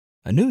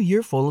A new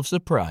year full of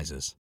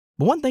surprises.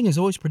 But one thing is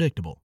always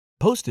predictable.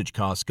 Postage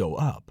costs go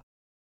up.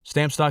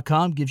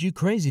 Stamps.com gives you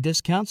crazy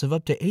discounts of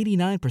up to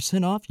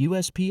 89% off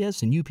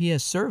USPS and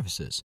UPS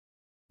services.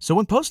 So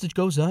when postage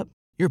goes up,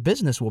 your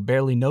business will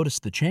barely notice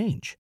the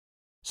change.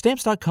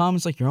 Stamps.com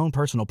is like your own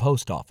personal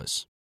post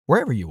office,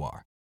 wherever you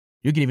are.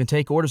 You can even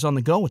take orders on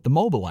the go with the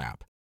mobile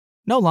app.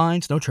 No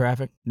lines, no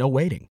traffic, no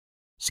waiting.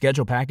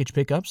 Schedule package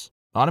pickups,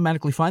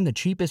 automatically find the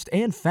cheapest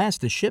and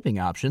fastest shipping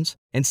options,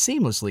 and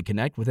seamlessly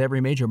connect with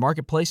every major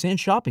marketplace and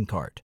shopping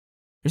cart.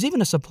 There's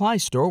even a supply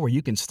store where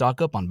you can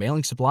stock up on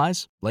mailing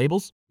supplies,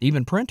 labels,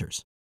 even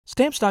printers.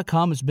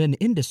 Stamps.com has been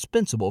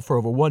indispensable for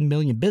over 1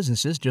 million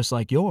businesses just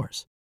like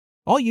yours.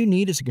 All you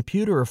need is a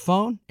computer or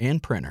phone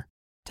and printer.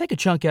 Take a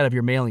chunk out of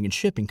your mailing and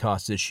shipping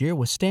costs this year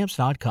with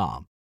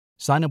Stamps.com.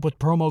 Sign up with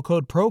promo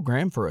code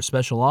PROGRAM for a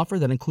special offer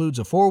that includes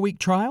a 4-week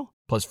trial,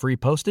 plus free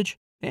postage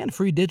and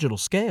free digital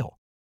scale.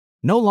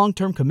 No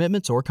long-term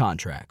commitments or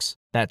contracts.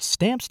 That's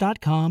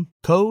Stamps.com,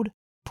 code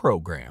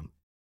PROGRAM.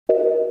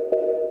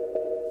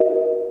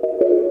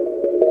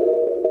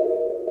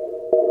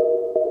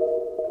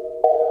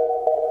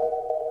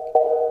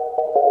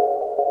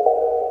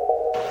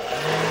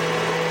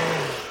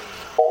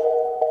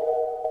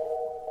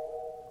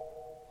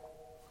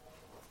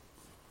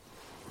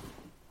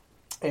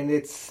 And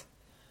it's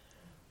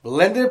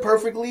blended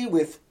perfectly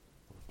with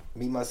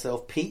me,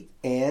 myself, Pete,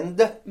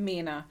 and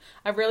Mina.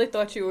 I really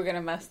thought you were going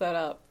to mess that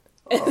up.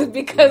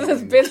 Because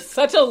it's been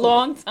such a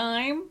long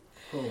time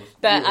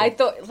that I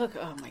thought, look,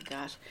 oh my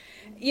gosh.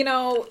 You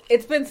know,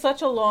 it's been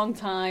such a long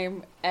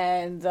time.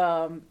 And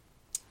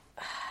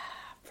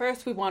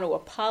first we want to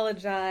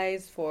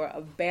apologize for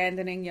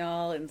abandoning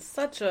y'all in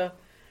such a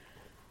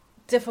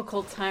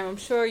difficult time. I'm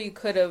sure you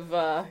could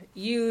have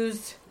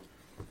used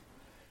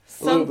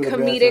some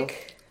comedic.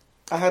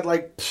 I had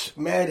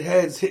mad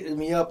heads hitting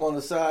me up on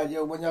the side.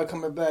 Yo, when y'all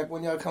coming back?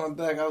 When y'all coming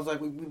back? I was like,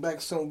 we'll be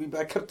back soon. We'll be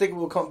back. I kept thinking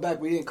we'll come back.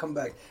 We didn't come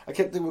back. I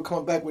kept thinking we'll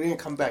come back. We didn't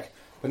come back.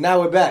 But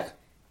now we're back.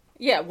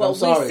 Yeah, well,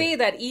 we see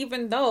that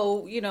even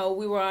though, you know,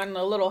 we were on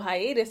a little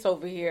hiatus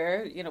over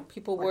here, you know,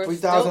 people were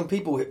 3,000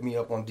 people hit me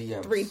up on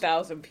DMs.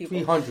 3,000 people.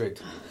 300.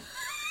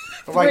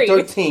 Like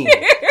 13.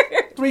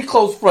 3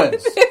 close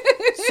friends.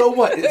 So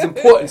what? It's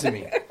important to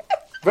me.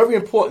 Very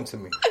important to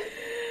me.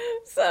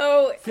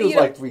 So feels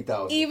like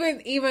 3,000.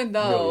 Even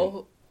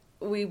though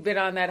we've been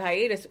on that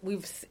hiatus,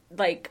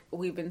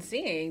 we've been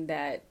seeing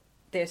that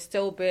there's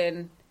still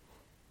been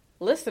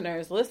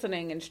listeners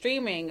listening and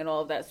streaming and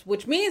all of that,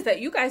 which means that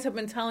you guys have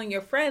been telling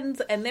your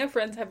friends, and their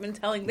friends have been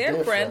telling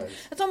their friends.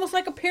 It's almost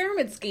like a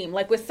pyramid scheme,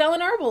 like we're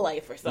selling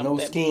Herbalife or something. No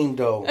scheme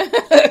though.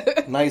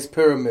 Nice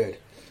pyramid.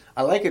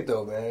 I like it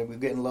though, man. We're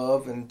getting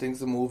love and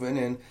things are moving,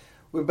 and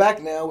we're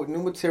back now with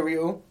new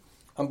material.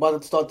 I'm about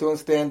to start doing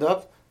stand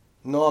up.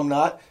 No, I'm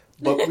not.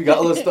 But we got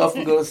other stuff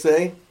we're going to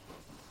say.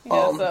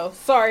 Yeah, so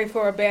sorry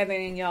for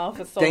abandoning y'all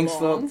for so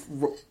long.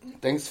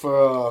 Thanks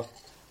for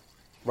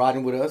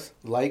riding with us.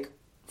 Like,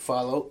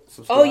 follow,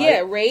 subscribe. Oh,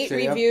 yeah. Rate, share,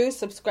 review,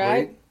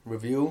 subscribe.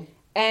 Review.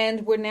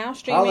 And we're now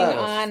streaming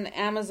on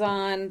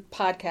Amazon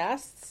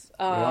Podcasts.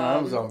 On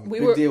Amazon.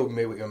 Big deal we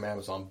made with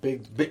Amazon.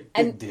 Big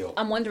deal.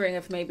 I'm wondering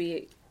if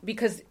maybe,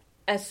 because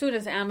as soon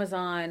as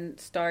Amazon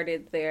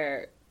started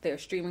their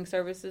streaming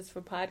services for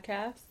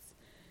podcasts,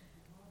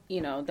 you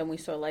know, then we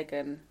saw like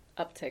an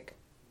uptick.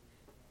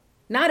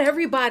 Not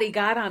everybody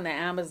got on the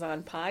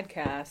Amazon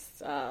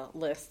podcast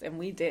list, and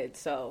we did.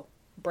 So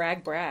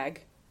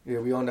brag. Yeah,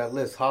 we on that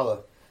list.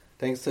 Holla!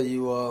 Thanks to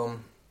you,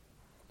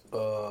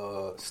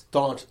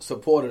 staunch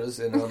supporters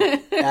and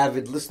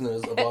avid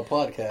listeners of our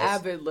podcast.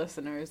 Avid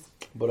listeners.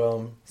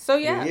 But So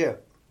yeah.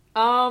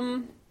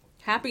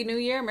 Happy New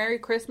Year, Merry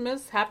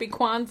Christmas, Happy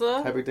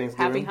Kwanzaa, Happy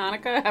Thanksgiving, Happy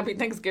Hanukkah, Happy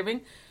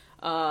Thanksgiving,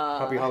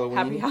 Happy Halloween,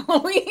 Happy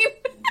Halloween.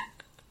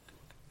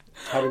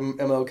 Happy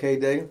MLK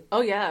Day.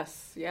 Oh,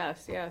 yes.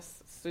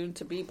 Soon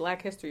to be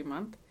Black History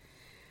Month.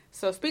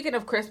 So, speaking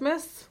of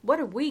Christmas, what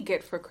did we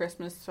get for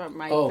Christmas from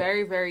my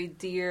very, very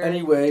dear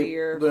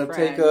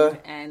friend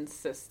and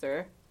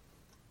sister?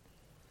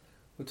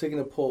 We're taking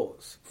a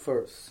pause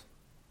first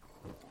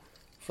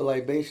for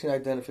libation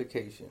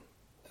identification,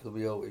 as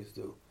we always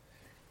do.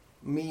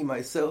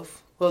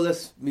 Myself,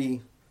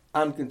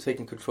 I'm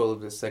taking control of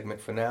this segment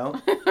for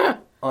now.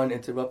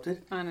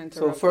 Uninterrupted.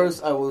 So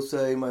first, I will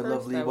say my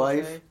lovely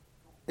wife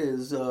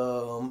is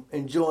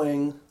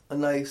enjoying a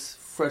nice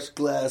fresh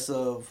glass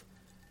of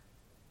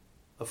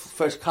a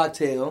fresh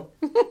cocktail.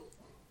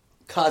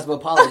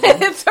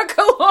 Cosmopolitan. It took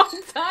a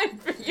long time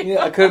for you.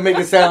 Yeah, I couldn't make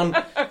it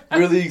sound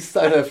really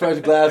a fresh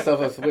glass of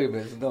a wait a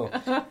minute, no.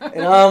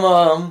 And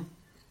I'm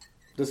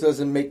this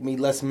doesn't make me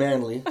less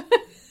manly,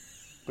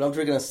 but I'm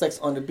drinking a Sex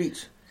on the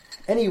Beach.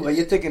 Anyway,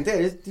 you're thinking,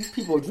 these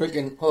people are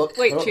drinking.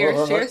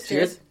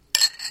 Cheers.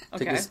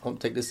 Okay.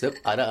 Take this sip,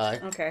 eye to eye.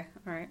 Okay,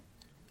 all right.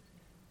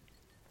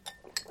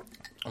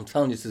 I'm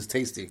telling you, this is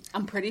tasty.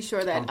 I'm pretty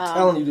sure that... I'm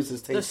telling you, this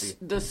is tasty.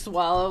 The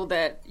swallow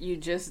that you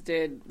just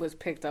did was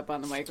picked up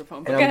on the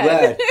microphone. And I'm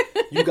glad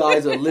you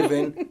guys are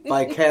living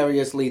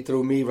vicariously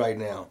through me right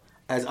now.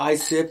 As I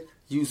sip,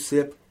 you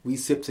sip, We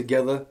sip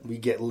together. We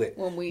get lit.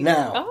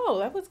 Now. Oh,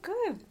 that was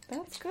good.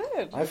 That's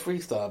good. I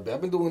freestyle.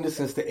 I've been doing this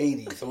since the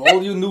 80s. So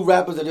all you new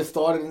rappers that just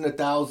started in the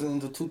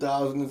 1000s or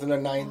 2000s and the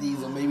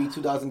 90s or maybe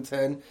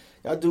 2010,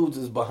 y'all dudes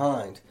is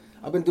behind.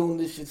 I've been doing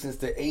this shit since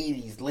the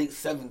 80s, late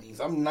 70s.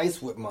 I'm nice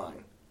with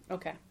mine.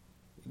 Okay.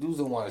 You dudes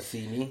don't want to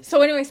see me.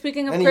 So anyway,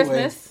 speaking of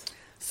Christmas.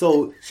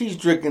 So she's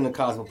drinking the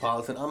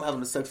Cosmopolitan. I'm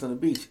having a Sex on the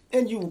Beach.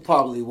 And you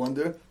probably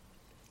wonder,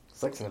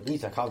 Sex on the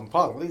Beach at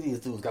Cosmopolitan? What are these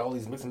dudes got all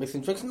these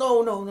mixing drinks?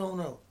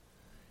 No.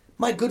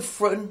 My good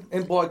friend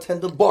and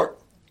bartender Bart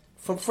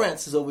from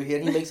France is over here.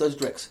 And he makes us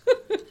drinks.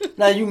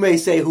 Now you may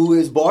say, who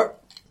is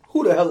Bart?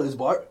 Who the hell is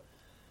Bart?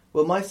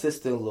 Well, my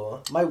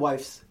sister-in-law, my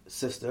wife's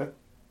sister,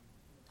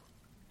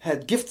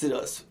 had gifted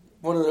us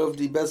one of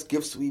the best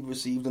gifts we've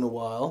received in a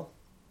while.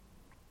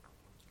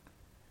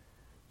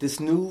 This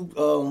new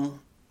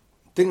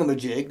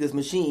thingamajig, this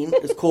machine,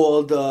 is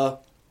called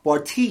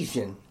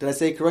Bartesian. Did I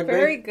say it correctly?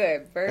 Very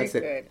good. Very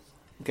good.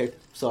 Okay,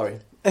 sorry.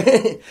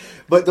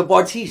 But the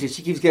Bartesian,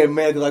 she keeps getting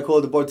mad because I call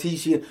it the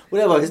Bartesian.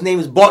 Whatever, his name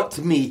is Bart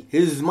to me.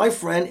 His is my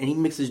friend, and he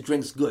mixes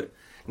drinks good.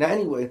 Now,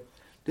 anyway,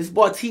 this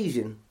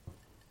Bartesian,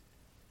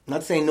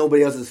 not saying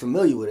nobody else is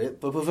familiar with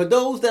it, but for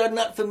those that are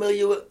not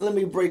familiar with it, let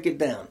me break it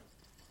down.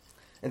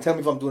 And tell me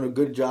if I'm doing a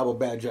good job or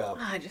bad job.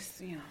 Come on.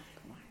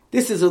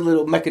 This is a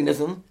little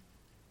mechanism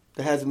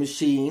that has a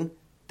machine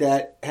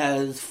that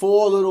has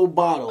 4 little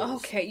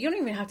bottles. Okay, you don't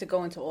even have to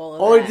go into all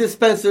of all that. All the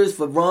dispensers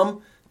for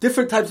rum,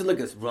 different types of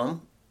liquors.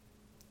 Rum,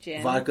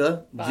 gin,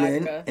 vodka,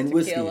 gin, and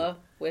tequila,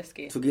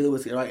 whiskey. Tequila,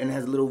 whiskey, right? And it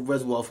has a little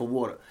reservoir for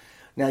water.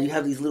 Now, you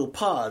have these little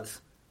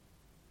pods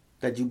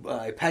that you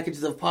buy,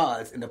 packages of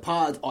pods, and the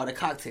pods are the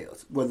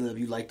cocktails. Whether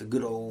you like the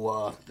good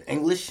old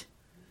English,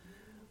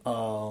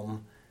 the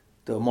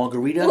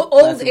margarita.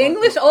 Old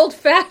English,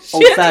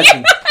 old-fashioned.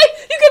 Old-fashioned.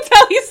 You can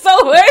tell he's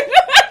so good.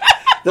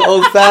 The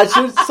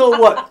old-fashioned. So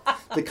what?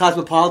 The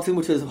Cosmopolitan,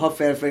 which is her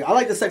fan favorite. I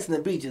like the Sex on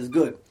the Beach. It's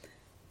good.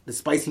 The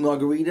spicy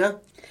margarita.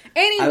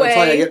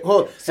 Anyway. There's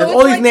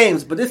all these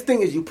names, but this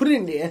thing is you put it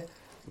in there,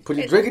 you put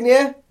your drink in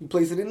there, you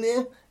place it in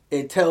there,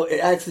 it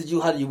asks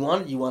you how do you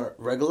want it. You want it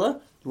regular?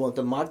 You want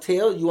the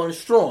mocktail? You want it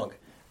strong?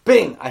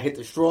 Bing! I hit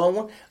the strong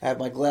one. I have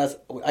my glass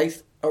with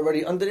ice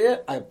already under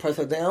there. I press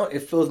it down.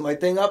 It fills my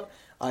thing up.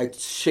 I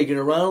shake it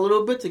around a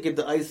little bit to get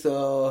the ice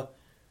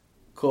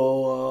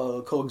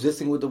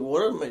coexisting with the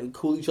water,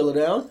 cool each other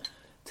down.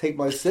 Take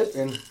my sip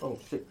and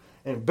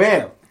and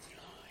bam!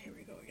 Here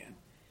we go again.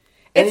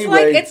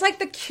 Anyway, it's like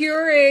the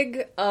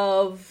Keurig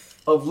of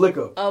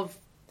liquor, of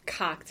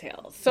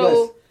cocktails. So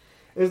yes.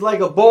 It's like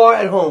a bar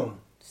at home.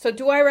 So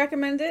do I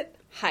recommend it?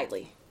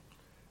 Highly.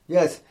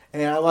 Yes,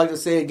 and I'd like to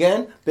say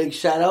again, big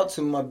shout out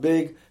to my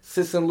big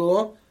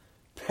sister-in-law,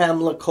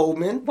 Pamela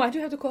Coleman. Why'd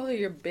you have to call her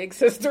your big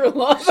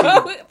sister-in-law?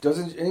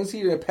 Isn't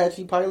she the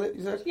Apache pilot,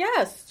 you said?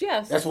 Yes.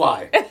 That's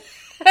why.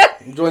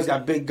 Joy's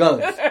got big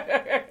guns.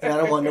 And I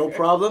don't want no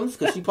problems,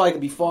 because she probably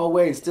could be far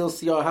away and still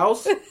see our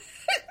house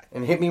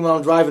and hit me when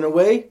I'm driving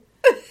away.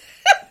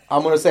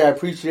 I'm going to say I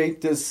appreciate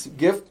this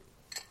gift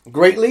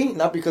greatly,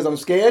 not because I'm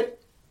scared.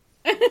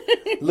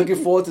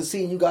 Looking forward to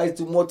seeing you guys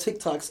do more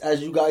TikToks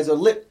as you guys are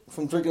lit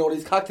from drinking all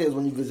these cocktails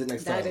when you visit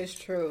next time. That is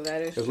true.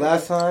 Because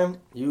last time,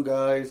 you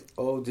guys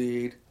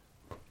OD'd.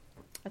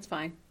 That's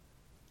fine.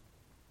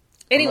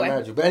 Anyway.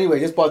 But anyway,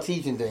 this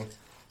Bartesian thing.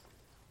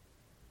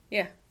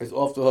 Yeah. It's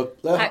off the hook.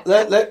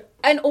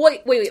 And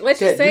wait. Let's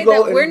just say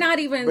that we're not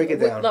even... Break it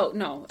down.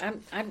 No.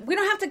 We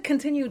don't have to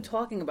continue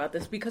talking about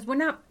this because we're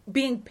not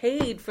being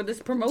paid for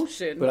this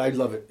promotion. But I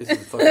love it. This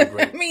is fucking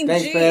great. I mean,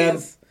 thanks, fam.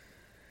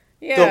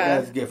 Yeah. Dope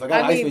ass gift. I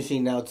got an ice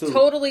machine now too.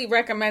 Totally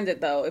recommend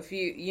it though. If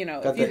you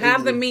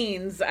have the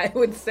means, I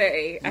would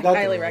say I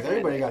highly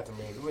recommend. Everybody got the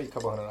means. Everybody a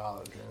couple $100.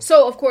 Man.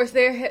 So of course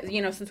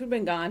since we've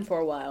been gone for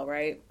a while,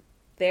 right?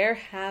 There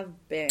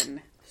have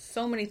been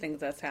so many things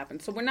that's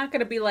happened. So we're not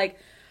going to be like,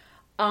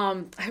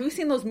 have you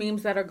seen those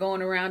memes that are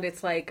going around?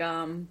 It's like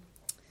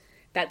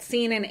that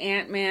scene in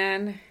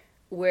Ant-Man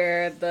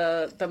where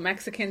the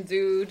Mexican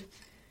dude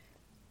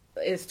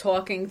is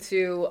talking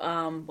to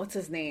what's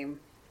his name,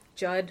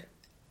 Judd.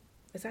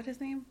 Is that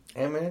his name?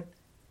 Ant-Man?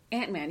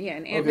 Ant-Man, yeah.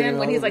 And Ant-Man,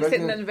 when he's like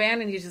sitting in the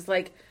van and he's just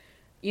like,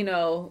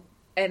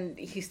 and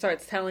he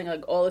starts telling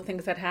like all the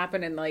things that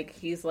happen and like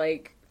he's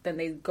like, then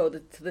they go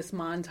to this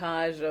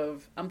montage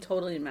of, I'm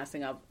totally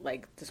messing up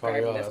like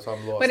describing this.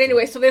 But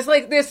anyway, so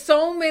there's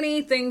so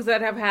many things that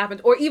have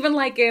happened. Or even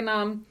like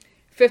in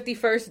 50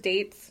 First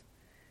Dates.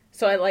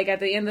 So like at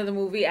the end of the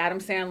movie, Adam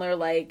Sandler,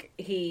 like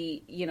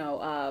he,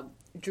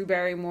 Drew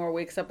Barrymore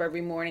wakes up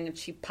every morning and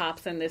she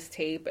pops in this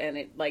tape and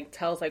it like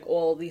tells like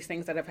all these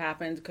things that have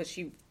happened because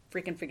she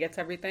freaking forgets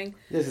everything.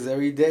 This is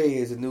every day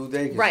is a new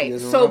day. Right.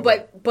 So,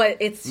 but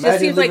it's just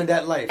seems like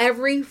that life.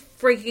 Every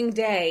freaking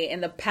day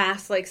in the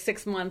past like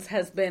 6 months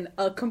has been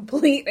a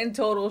complete and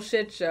total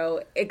shit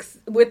show,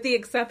 with the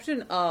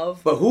exception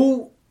of. But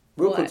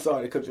quick,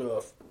 sorry to cut you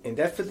off. In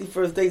that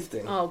 51st Dates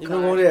thing, you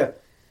can go there.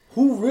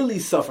 Who really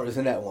suffers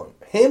in that one?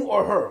 Him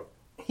or her?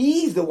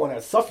 He's the one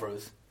that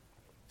suffers.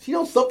 She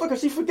don't suffer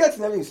because she forgets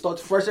and everything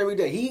starts fresh every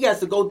day. He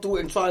has to go through it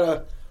and try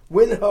to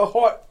win her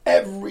heart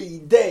every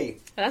day.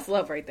 That's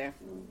love right there.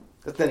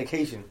 That's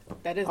dedication.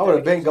 That is. I would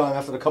have been gone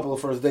after a couple of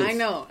first dates. I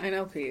know,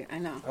 Pete. I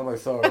know. I'm like,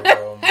 sorry,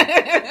 bro.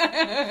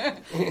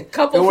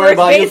 Couple Don't worry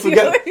about it.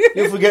 dates.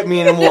 You'll forget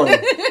me in the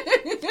morning.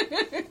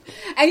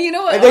 And you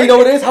know what? And then you know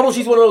what it is? How about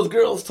she's one of those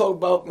girls talk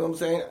about, you know what I'm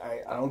saying?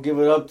 I don't give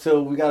it up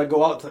till we got to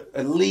go out to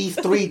at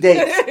least 3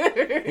 dates.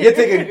 You're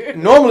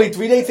thinking, normally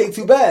 3 dates ain't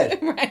too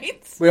bad.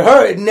 Right. With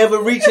her, it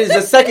never reaches the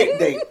second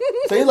date.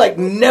 So you're like,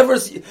 never,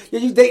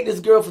 you date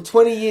this girl for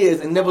 20 years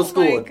and never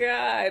scored. Oh my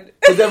God.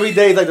 Because every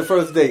day is like the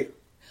first date.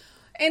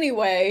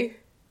 Anyway,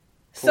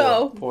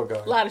 Poor guy.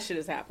 a lot of shit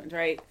has happened,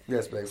 right?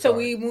 Yes, babe. So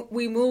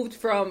we moved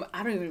from,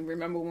 I don't even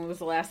remember when was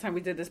the last time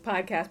we did this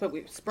podcast, but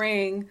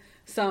spring,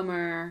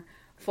 summer,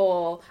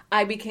 fall.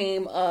 I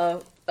became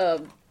a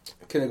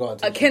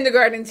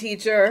kindergarten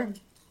teacher,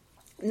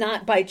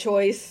 not by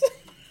choice,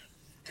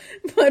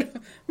 but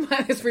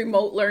by this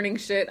remote learning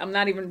shit. I'm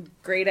not even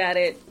great at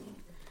it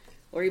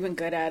or even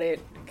good at it.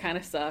 Kind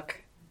of suck.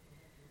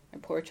 My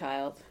poor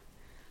child.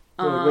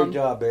 Great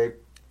job, babe.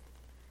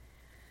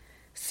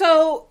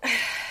 So,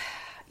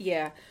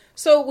 yeah.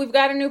 So we've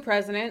got a new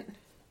president.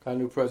 Got a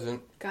new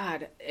president.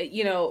 God,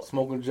 you know.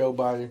 Smoking Joe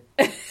Biden.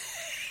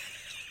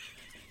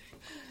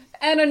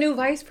 And a new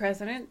vice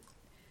president.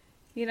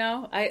 You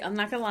know, I'm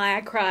not going to lie.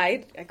 I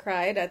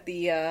cried at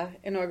the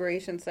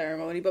inauguration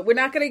ceremony. But we're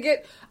not going to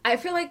get... I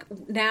feel like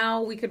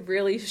now we could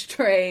really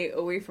stray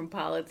away from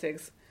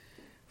politics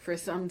for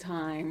some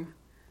time.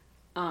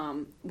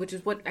 Which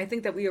is what I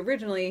think that we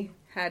originally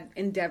had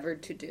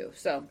endeavored to do.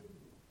 So,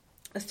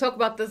 let's talk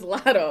about this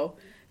lotto.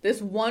 This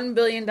 $1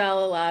 billion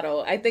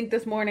lotto. I think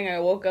this morning I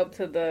woke up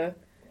to the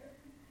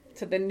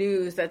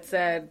news that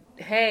said,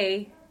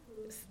 hey...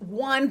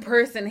 one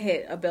person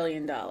hit $1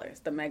 billion,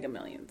 the Mega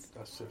Millions.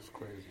 That's just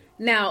crazy.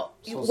 Now,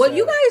 So what sad.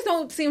 you guys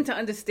don't seem to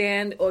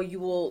understand, or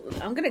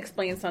I'm going to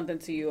explain something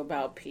to you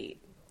about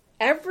Pete.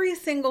 Every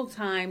single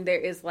time there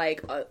is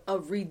like a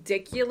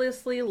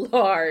ridiculously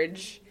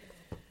large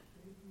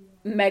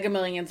Mega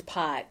Millions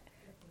pot,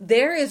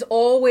 there is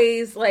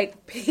always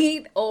like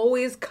Pete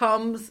always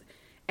comes,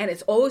 and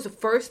it's always the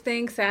first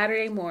thing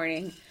Saturday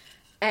morning,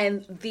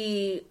 and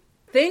the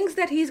things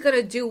that he's going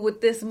to do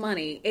with this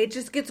money, it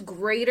just gets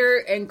greater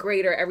and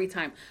greater every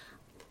time.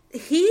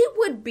 He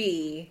would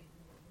be,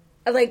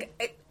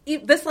 like,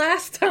 this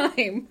last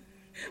time,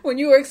 when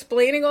you were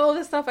explaining all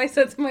this stuff, I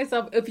said to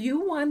myself, if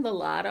you won the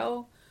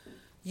lotto,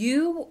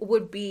 you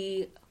would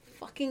be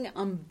fucking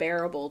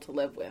unbearable to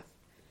live with.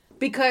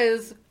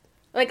 Because,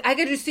 like, I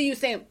could just see you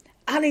saying,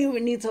 I don't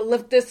even need to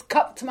lift this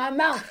cup to my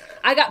mouth.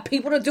 I got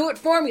people to do it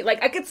for me.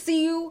 Like, I could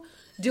see you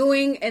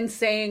doing and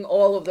saying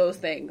all of those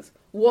things.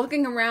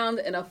 Walking around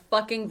in a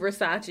fucking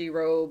Versace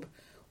robe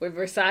with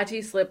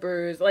Versace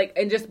slippers, like,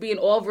 and just being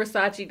all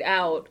Versace'd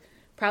out.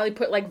 Probably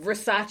put like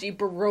Versace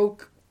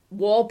Baroque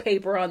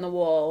wallpaper on the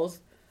walls.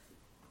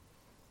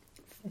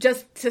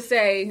 Just to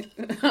say,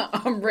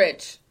 I'm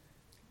rich.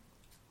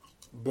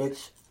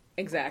 Bitch.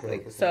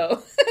 Exactly.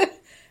 So,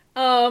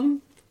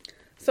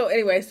 so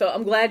anyway, so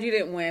I'm glad you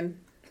didn't win.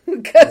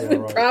 Because we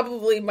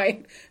probably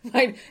might,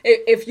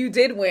 if you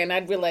did win,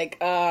 I'd be like,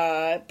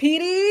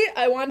 Petey,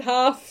 I want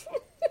half.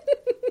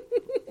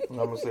 I'm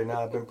going to say,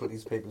 nah, I've been put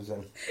these papers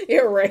in.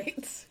 You're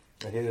right.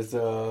 And here's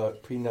a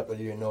prenup that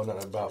you didn't know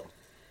nothing about.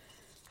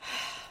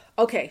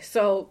 Okay,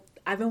 so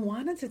I've been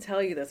wanting to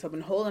tell you this. I've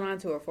been holding on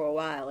to it for a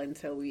while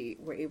until we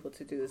were able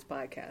to do this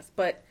podcast.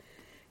 But,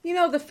 you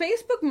know, the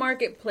Facebook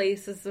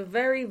Marketplace is a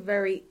very,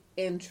 very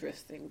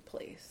interesting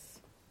place.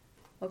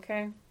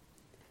 Okay?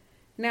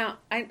 Now,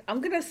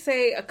 I'm going to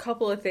say a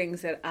couple of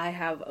things that I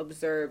have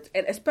observed,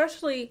 and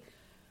especially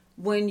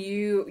when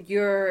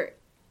your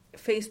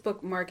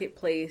Facebook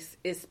Marketplace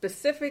is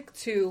specific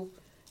to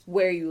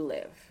where you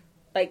live.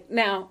 Like,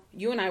 now,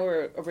 you and I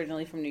were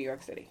originally from New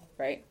York City,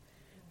 right?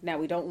 Now,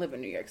 we don't live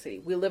in New York City.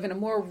 We live in a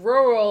more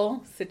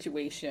rural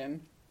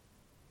situation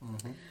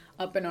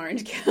up in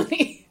Orange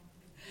County.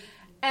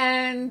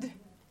 And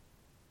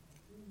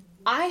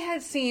I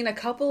had seen a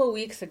couple of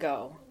weeks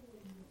ago,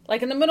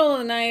 like in the middle of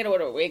the night or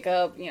to wake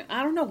up, you know,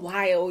 I don't know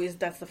why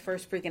that's the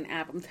first freaking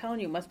app. I'm telling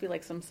you, it must be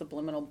like some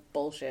subliminal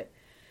bullshit.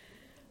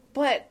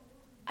 But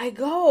I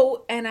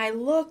go and I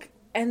look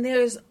and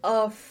there's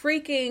a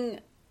freaking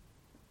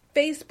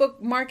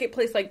Facebook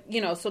Marketplace, like,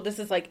 you know, so this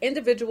is like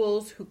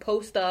individuals who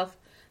post stuff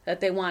that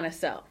they want to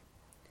sell.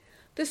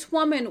 This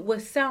woman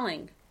was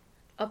selling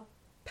a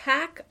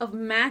pack of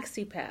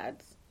maxi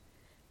pads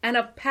and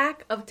a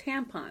pack of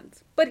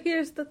tampons. But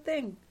here's the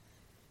thing.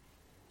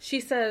 She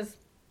says,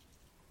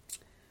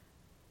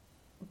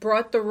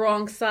 brought the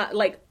wrong size,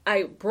 like,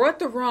 I brought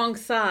the wrong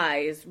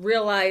size,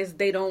 realized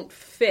they don't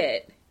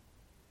fit,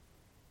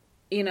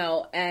 you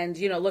know, and,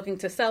 you know, looking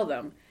to sell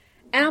them.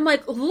 And I'm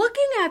like,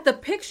 looking at the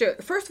picture,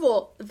 first of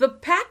all, the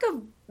pack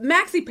of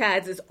maxi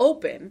pads is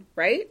open,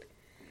 right?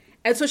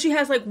 And so she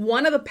has like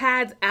one of the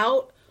pads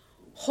out,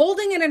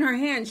 holding it in her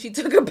hand. She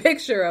took a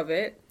picture of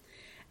it.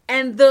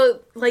 And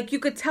you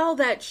could tell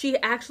that she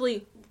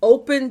actually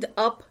opened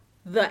up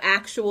the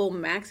actual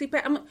maxi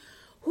pad. I'm like,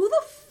 who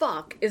the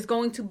fuck is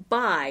going to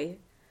buy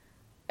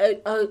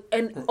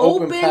an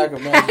open pack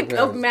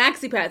of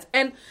maxi pads.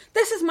 And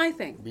this is my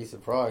thing. Be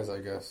surprised, I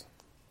guess.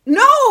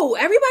 No,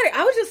 everybody.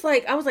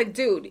 I was like,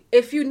 dude,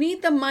 if you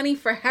need the money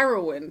for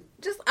heroin,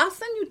 I'll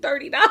send you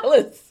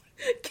 $30.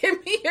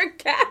 Give me your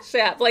Cash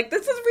App. Like,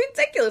 this is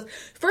ridiculous.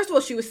 First of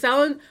all, she was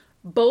selling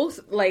both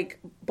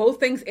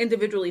things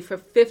individually for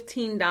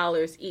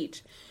 $15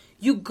 each.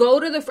 You go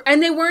to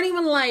and they weren't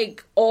even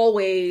like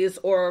Always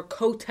or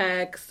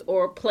Kotex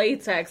or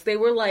Playtex. They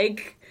were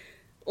like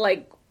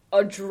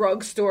a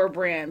drugstore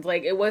brand.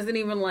 Like, it wasn't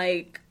even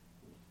like,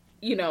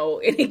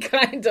 any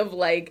kind of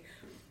like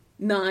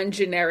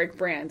non-generic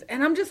brand.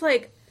 And I'm just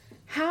like,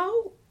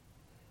 how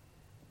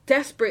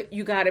desperate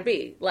you gotta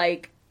be.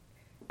 Like,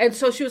 and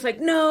so she was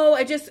like, no,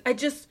 I just, I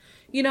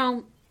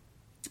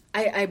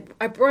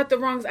brought the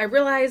wrongs. I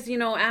realized,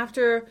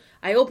 after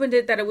I opened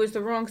it that it was the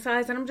wrong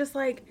size. And I'm just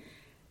like,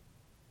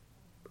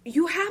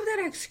 you have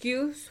that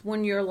excuse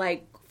when you're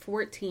like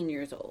 14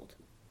 years old.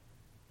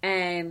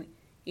 And,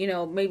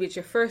 maybe it's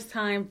your first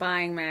time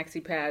buying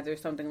maxi pads or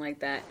something like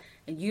that.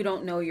 And you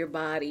don't know your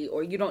body,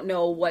 or you don't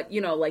know what,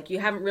 like you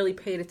haven't really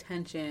paid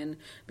attention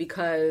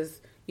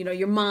because,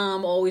 your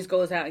mom always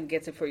goes out and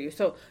gets it for you.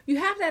 So you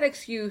have that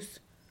excuse.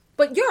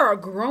 But you're a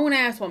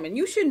grown-ass woman.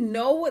 You should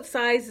know what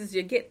sizes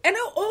you get. And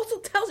it also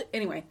tells you...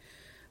 Anyway,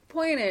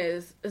 point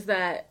is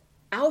that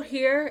out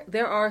here,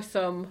 there are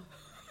some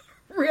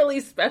really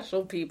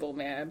special people,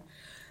 man.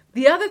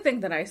 The other thing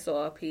that I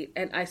saw, Pete,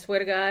 and I swear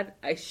to God,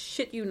 I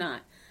shit you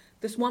not,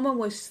 this woman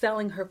was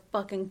selling her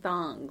fucking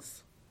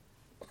thongs.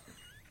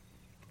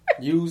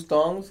 Used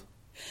thongs?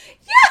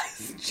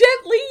 Yes!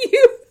 Gently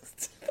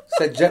used.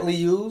 Said gently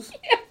used?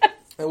 Yes.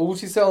 And what was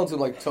she selling to?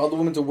 Like, to other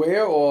women to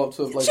wear, or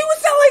to like? She was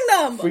selling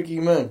them. Freaky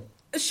men.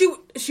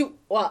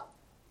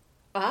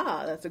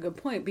 That's a good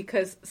point,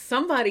 because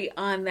somebody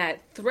on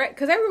that thread,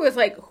 because everyone's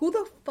like, who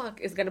the fuck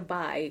is gonna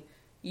buy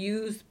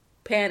used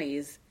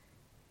panties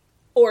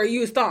or a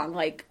used thong?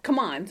 Like, come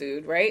on,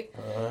 dude, right?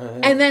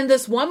 And then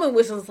this woman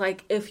was just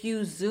like, if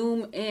you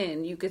zoom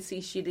in, you could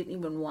see she didn't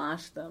even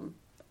wash them.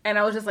 And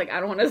I was just like, I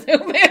don't want to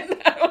zoom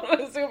in. I don't want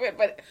to zoom in.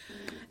 But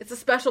it's a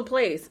special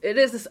place. It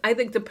is, I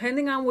think,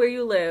 depending on where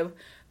you live,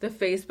 the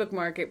Facebook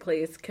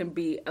Marketplace can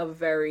be a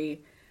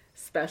very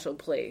special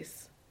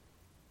place.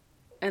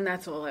 And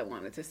that's all I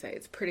wanted to say.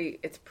 It's pretty.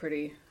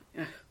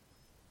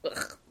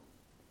 Ugh.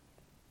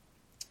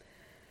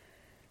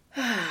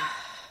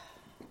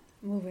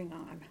 Moving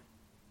on.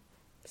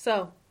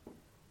 So,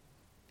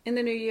 in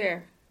the new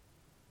year,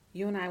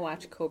 you and I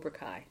watch Cobra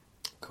Kai.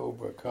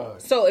 Cobra Kai.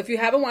 So if you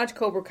haven't watched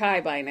Cobra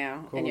Kai by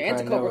now, and you're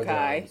into Cobra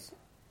Kai,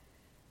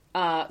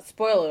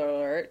 spoiler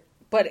alert,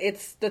 but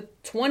it's the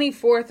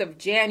 24th of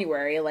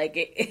January. Like,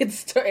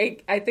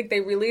 I think they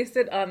released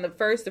it on the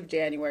 1st of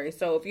January.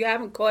 So if you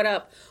haven't caught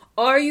up,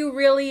 are you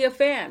really a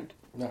fan?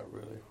 Not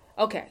really.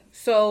 Okay,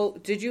 so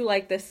did you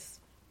like this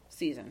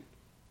season?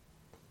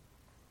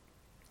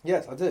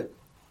 Yes, I did.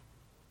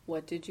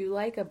 What did you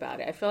like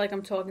about it? I feel like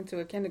I'm talking to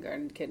a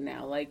kindergarten kid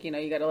now. Like, you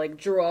got to like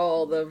draw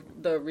all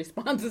the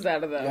responses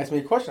out of them. You asked me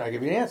a question, I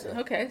give you an answer.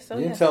 Okay, so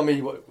you didn't tell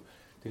me what.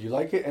 Did you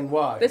like it and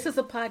why? This is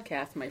a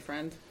podcast, my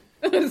friend.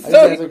 I just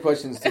answer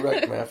questions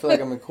direct, man. I feel like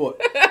I'm in court.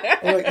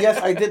 Anyway,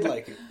 yes, I did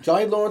like it.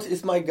 Johnny Lawrence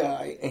is my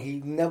guy, and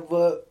he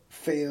never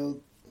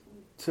failed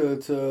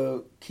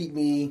to keep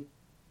me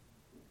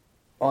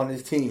on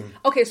his team.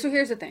 Okay, so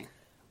here's the thing.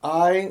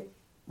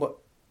 What?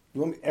 You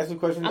want me to answer the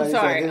question? I'm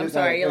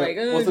sorry. You're like,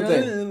 what's the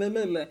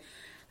thing?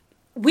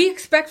 We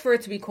expect for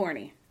it to be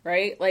corny,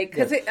 right? Like,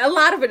 because a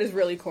lot of it is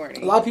really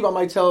corny. A lot of people I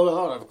might tell,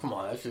 oh, come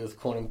on, that's just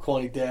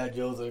corny dad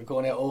jokes or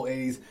corny old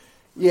 80s.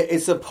 Yeah,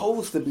 it's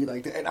supposed to be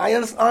like that. And I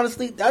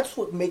honestly, that's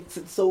what makes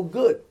it so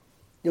good.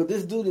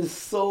 This dude is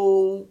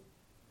so,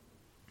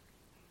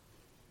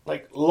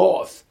 like,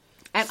 lost.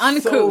 And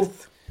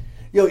uncouth.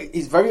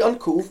 He's very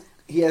uncouth.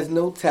 He has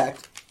no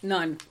tact.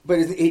 None. But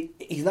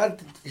he's not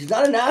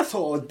an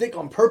asshole or a dick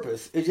on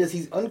purpose. It's just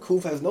he's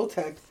uncouth, has no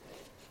tact,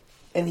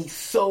 and he's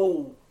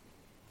so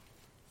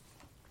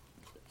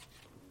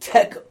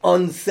tech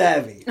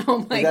unsavvy.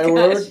 Oh my gosh. Is that a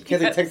word?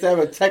 Can't say tech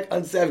savvy or tech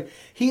unsavvy.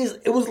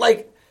 It was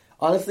like,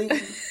 honestly,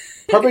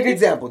 perfect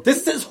example.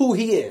 This is who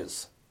he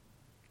is.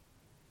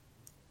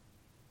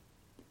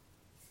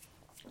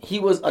 He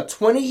was a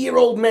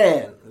 20-year-old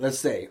man, let's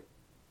say,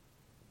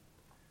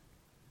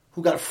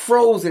 who got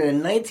frozen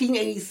in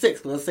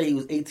 1986. Let's say he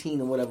was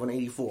 18 or whatever in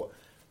 84.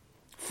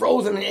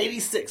 Frozen in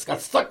 86. Got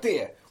stuck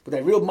there with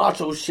that real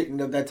macho shit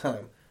at that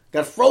time.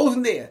 Got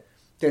frozen there.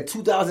 Then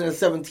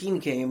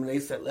 2017 came and they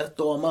said, let's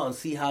throw him out and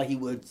see how he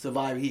would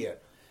survive here.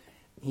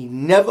 He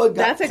never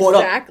got caught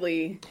up.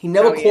 He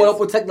never caught up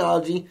with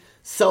technology,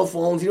 cell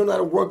phones. He didn't know how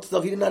to work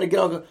stuff. He didn't know how to get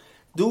on.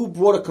 Dude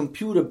brought a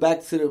computer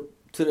back to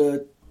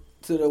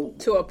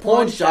a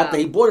pawn shop that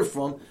he bought it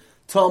from.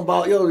 Talking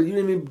about, you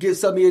didn't even give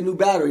somebody a new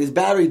battery. His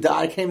battery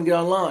died. I can't even get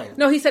online.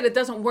 No, he said it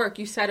doesn't work.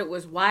 You said it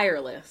was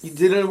wireless. It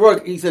didn't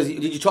work. He says,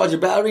 did you charge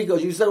your battery? He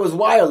goes, you said it was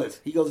wireless.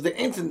 He goes, the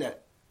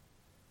internet.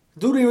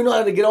 Dude didn't even know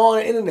how to get on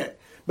the internet.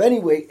 But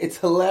anyway, it's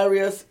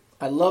hilarious.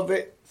 I love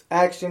it. It's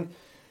action.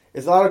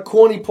 It's a lot of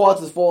corny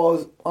parts as far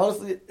as,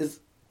 honestly,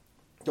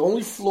 The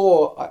only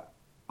flaw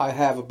I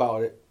have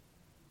about it,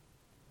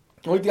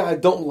 the only thing I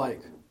don't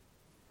like,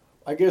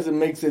 I guess it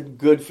makes it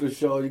good for the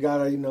show. You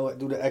gotta,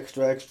 do the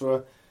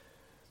extra.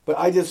 But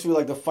I just feel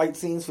like the fight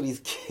scenes for these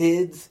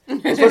kids,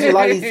 especially a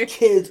lot of these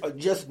kids are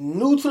just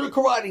new to the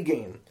karate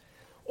game.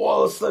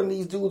 All of a sudden,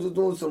 these dudes are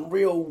doing some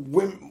real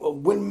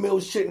windmill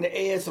shit in the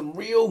air, some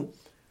real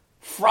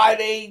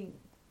Friday,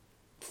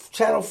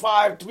 Channel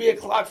 5, 3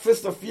 o'clock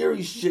Fist of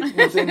Fury shit. You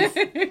know what I'm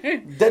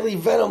saying? Deadly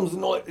Venoms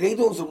and all. They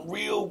doing some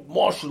real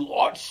martial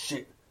arts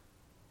shit.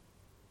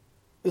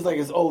 It's like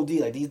it's OD.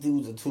 Like, these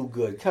dudes are too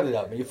good. Cut it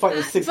out, man. You're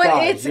fighting 6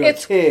 guys. You're a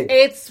kid.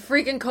 It's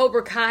freaking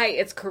Cobra Kai.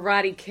 It's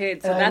Karate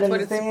Kid. So that's what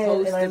it's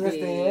supposed to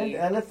be.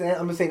 I understand.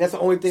 I'm just saying that's the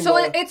only thing.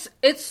 So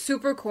it's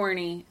super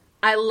corny.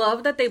 I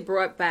love that they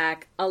brought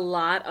back a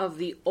lot of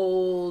the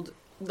old,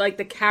 like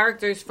the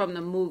characters from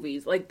the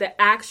movies. Like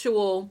the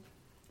actual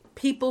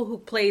people who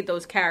played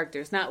those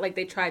characters. Not like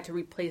they tried to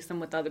replace them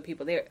with other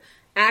people. They're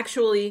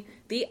actually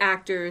the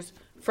actors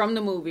from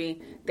the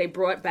movie. They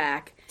brought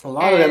back. A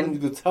lot of them, you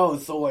could tell,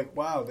 it's so like,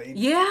 wow.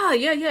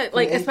 Yeah.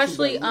 Like,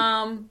 especially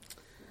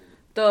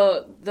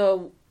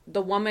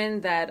the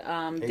woman that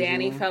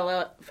Danny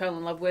fell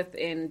in love with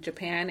in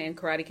Japan in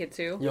Karate Kid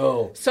 2.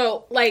 Yo.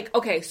 So, like,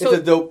 okay. So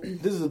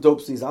this is a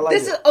dope season. I like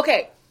it.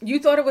 Okay. You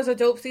thought it was a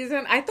dope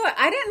season? I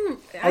didn't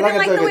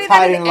like the way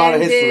that it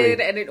ended.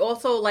 And it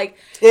also, like...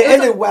 It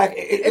ended whack.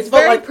 It's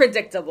very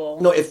predictable.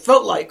 No, it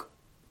felt like...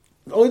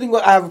 The only thing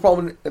I have a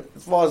problem with,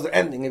 as far as the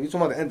ending, if you're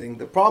talking about the ending,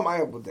 the problem I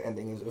have with the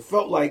ending is it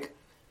felt like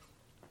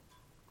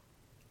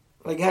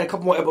it had a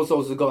couple more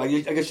episodes to go. Like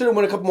it should have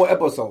went a couple more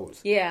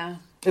episodes. Yeah.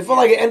 It felt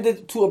like it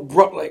ended too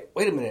abrupt. Like,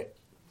 wait a minute.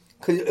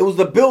 Because it was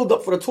the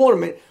build-up for the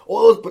tournament.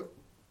 But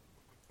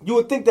you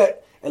would think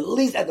that at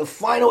least at the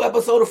final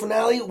episode or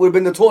finale would have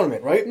been the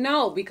tournament, right?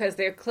 No, because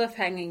they're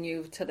cliffhanging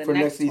you to the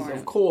next season, tournament.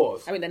 of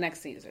course. I mean, the next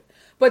season.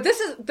 But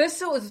this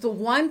is the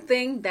one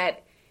thing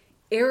that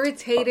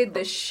irritated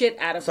the shit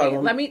out of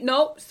me.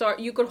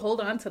 You could hold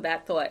on to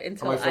that thought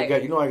until I might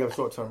forget. You know I got a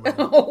short term.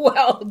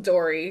 Well,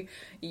 Dory,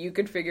 you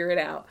could figure it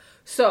out.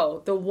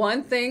 So the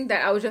one thing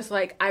that I was just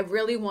like, I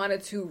really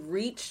wanted to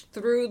reach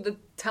through the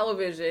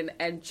television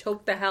and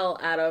choke the hell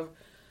out of,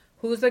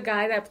 who's the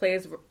guy that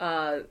plays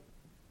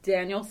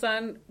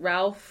Danielson?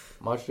 Ralph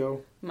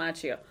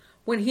Macchio.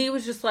 When he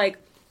was like,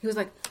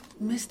 Mr.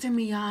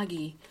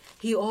 Miyagi,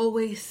 he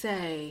always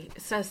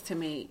says to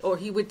me, or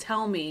he would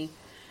tell me.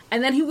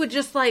 And then he would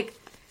just, like,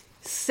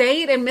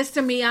 say it in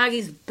Mr.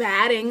 Miyagi's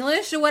bad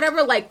English or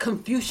whatever. Like,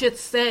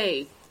 Confucius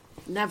say,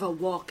 never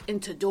walk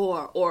into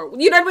door. Or,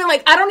 you know what I mean?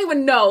 Like, I don't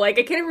even know. Like,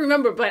 I can't even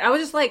remember. But I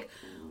was just like,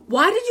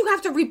 why did you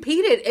have to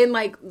repeat it in,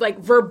 like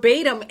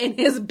verbatim in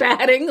his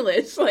bad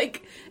English?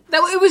 Like,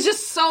 it was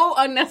just so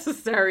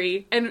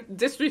unnecessary and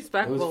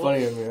disrespectful. It was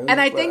funny, man.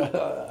 And I think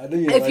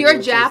if you're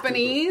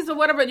Japanese or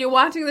whatever, and you're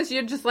watching this,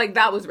 you're just like,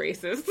 that was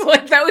racist.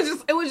 Like,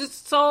 it was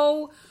just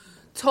so...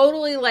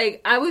 Totally, like,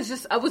 I was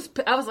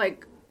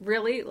like,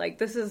 really? Like,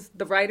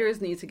 the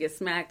writers need to get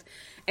smacked.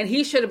 And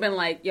he should have been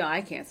like, yo, I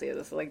can't say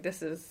this. Like,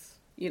 this is,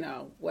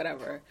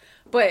 whatever.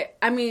 But,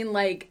 I mean,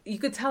 like, you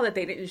could tell that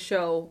they didn't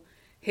show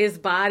his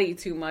body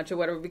too much or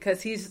whatever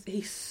because he's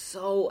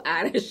so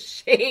out of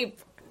shape.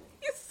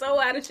 He's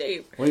so out of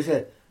shape. What he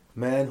said,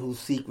 man who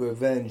seek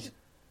revenge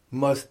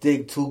must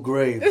dig 2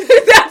 graves.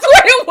 That's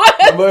what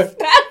it was.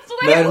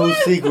 Man who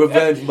seek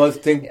revenge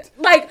must dig...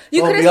 Like,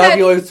 you could have said...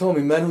 Miyagi always told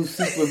me, man who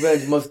seek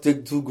revenge must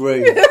dig 2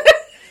 graves.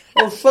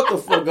 Oh, shut the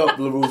fuck up,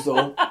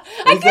 LaRusso.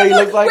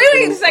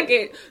 Wait a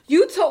second.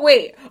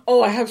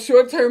 I have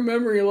short-term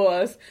memory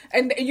loss.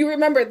 And you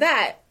remember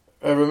that.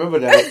 I remember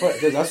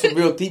that. That's some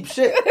real deep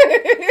shit.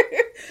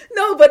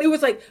 No, but it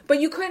was like...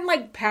 But you couldn't,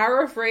 like,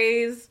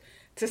 paraphrase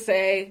to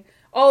say...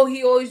 Oh,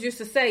 he always used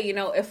to say,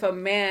 if a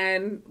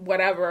man,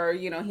 whatever,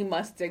 he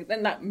must dig...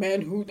 Not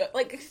man who...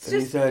 Like, it's just...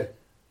 And he said...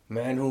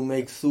 Man who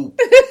makes soup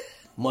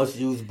must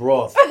use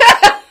broth.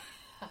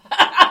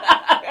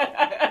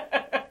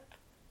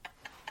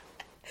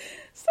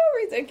 So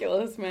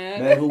ridiculous,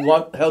 man. Man who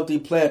want healthy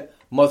plant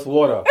must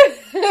water.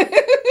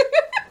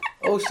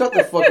 Oh, shut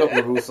the fuck up,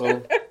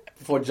 LaRusso.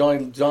 Before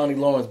Johnny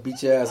Lawrence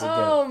beat your ass again.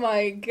 Oh,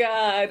 my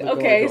God.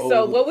 Okay,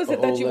 so what was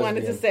it that you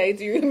wanted to say?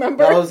 Do you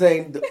remember? I was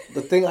saying,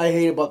 the thing I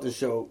hate about the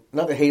show,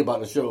 not to hate about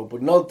the show,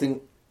 but another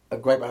thing, a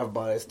gripe I have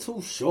about it, it's too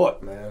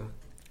short, man.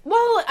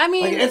 Well, I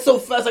mean... Like, it's so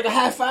fast, like a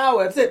half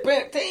hour. That's it.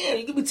 Damn,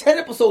 you give me 10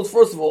 episodes,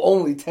 first of all.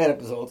 Only 10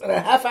 episodes. And a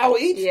half hour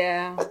each?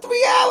 Yeah. That's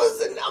 3 hours.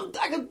 And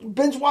I can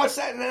binge watch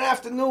that in an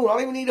afternoon. I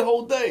don't even need a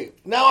whole day.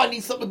 Now I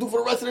need something to do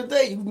for the rest of the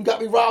day. You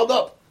got me riled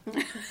up.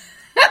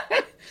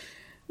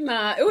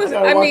 Nah, it was...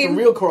 I watch some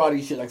real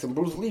karate shit, like some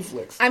Bruce Lee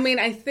flicks. I mean,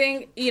 I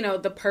think,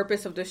 the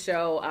purpose of the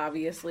show,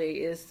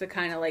 obviously, is to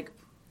kind of, like,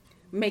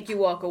 make you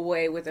walk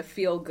away with a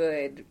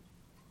feel-good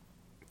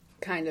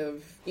kind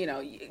of,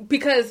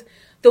 because...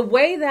 The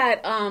way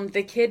that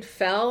the kid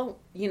fell,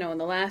 in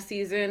the last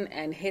season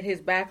and hit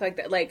his back like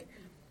that, like,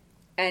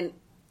 and,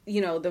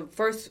 the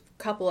first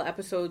couple of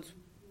episodes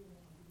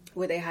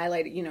where they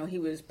highlighted, he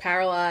was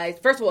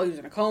paralyzed. First of all, he was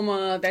in a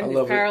coma, then he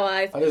was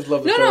paralyzed. I just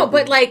love it. No,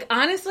 but, like,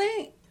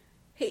 honestly,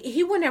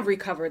 he wouldn't have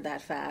recovered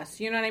that fast.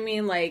 You know what I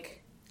mean?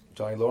 Like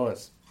Johnny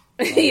Lawrence.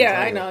 yeah,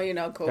 I know. You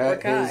know, Cobra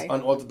Kai. His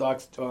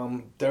unorthodox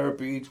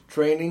therapy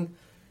training.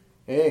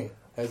 Hey,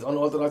 as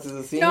unorthodox as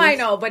it seems. No, I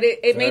know, but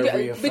it made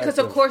effective. because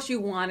of course you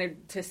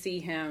wanted to see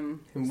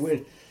him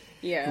win.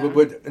 Yeah.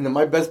 But and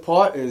my best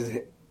part is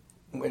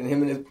when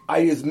him and his.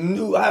 I just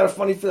knew I had a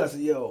funny feeling. I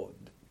said, "Yo,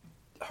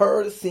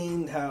 her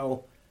seeing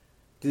how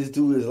this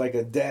dude is like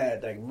a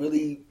dad, like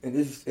really,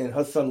 and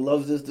her son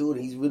loves this dude,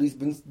 and he's really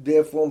been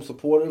there for him,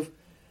 supportive."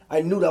 I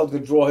knew that was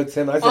gonna draw her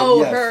to him. I said,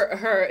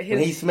 yes. His, when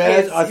he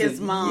smashed, his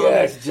said, mom.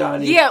 Yes,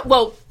 Johnny. Yeah,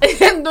 well,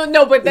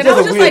 no, but then I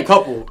was just like,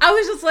 couple. I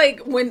was just like,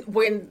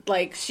 when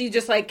like she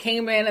just like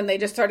came in and they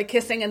just started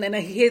kissing, and then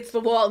it hits the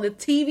wall, and the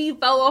TV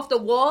fell off the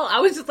wall. I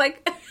was just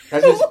like,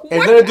 that's just, and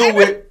nothing to do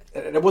with.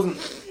 It wasn't,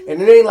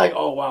 and it ain't like,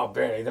 oh wow,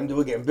 Barry, them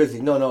dude getting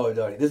busy. No,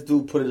 this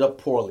dude put it up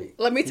poorly.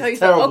 Let me tell you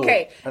something.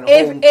 Okay,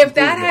 if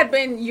that had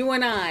been you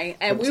and I,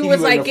 and we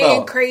was like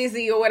getting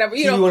crazy or whatever,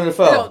 you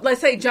know,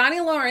 let's say Johnny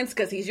Lawrence,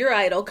 because he's your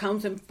idol,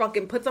 comes and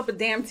fucking puts up a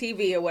damn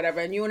TV or whatever,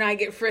 and you and I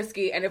get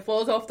frisky and it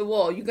falls off the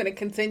wall, you gonna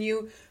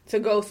continue to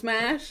go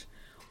smash,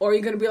 or are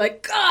you gonna be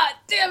like, God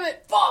damn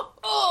it, fuck,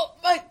 oh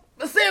my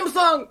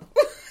Samsung.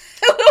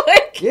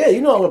 Like, yeah, you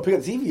know I'm gonna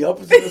pick the TV up.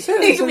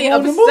 He can be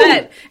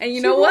upset, and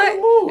you know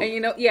what? And you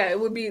know, yeah, it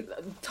would be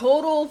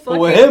total fucking. But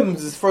with him,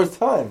 it's his first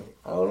time.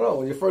 I don't know.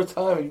 When your first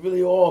time, you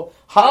really all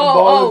hot and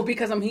bothered. Oh,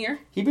 because I'm here.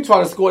 He been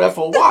trying to score that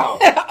for a while.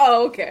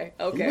 Oh, okay.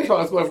 He been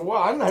trying to score that for a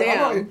while.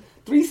 Damn.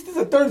 This is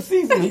the third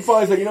season. He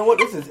finally said, you know what?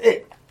 This is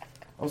it.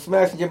 I'm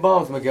smashing your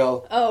bombs,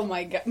 Miguel. Oh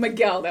my God,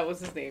 Miguel, that was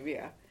his name.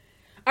 Yeah.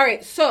 All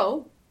right,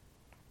 so.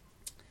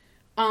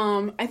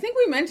 I think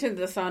we mentioned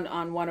this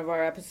on one of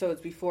our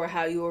episodes before,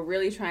 how you were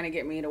really trying to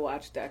get me to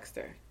watch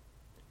Dexter.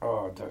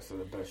 Oh, Dexter,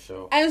 the best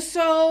show. And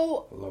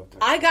so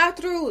I got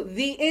through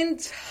the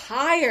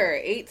entire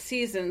 8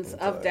 seasons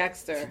of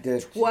Dexter. She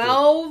did.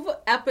 12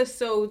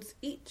 episodes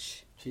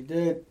each. She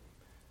did.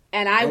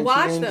 And I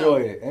watched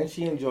them.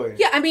 She enjoyed it.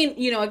 Yeah, I mean,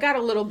 you know, it got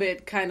a little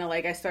bit kind of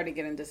like I started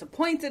getting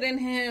disappointed in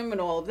him and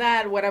all of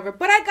that, whatever.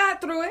 But I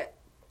got through it.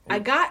 I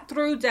got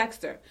through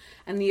Dexter.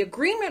 And the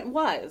agreement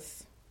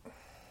was...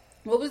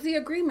 What was the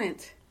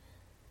agreement?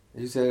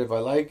 You said, if I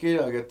like it,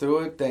 I'll get through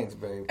it. Thanks,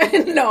 babe.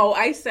 No,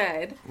 I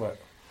said... What?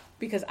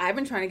 Because I've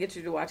been trying to get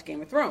you to watch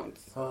Game of Thrones.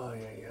 Oh,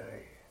 yeah.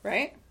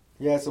 Right?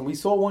 Yeah, so we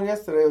saw one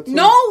yesterday or two.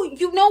 No,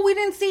 we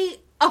didn't see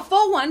a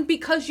full one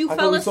because you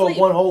fell asleep. We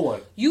saw one whole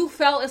one. You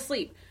fell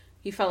asleep.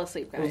 He fell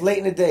asleep, guys. It was late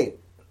in the day.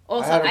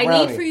 Also, I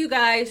need for you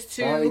guys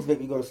to... Brownies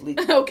make me go to sleep.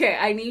 Okay,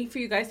 I need for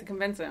you guys to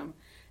convince him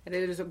that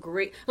it is a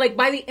great... Like,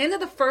 by the end of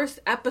the first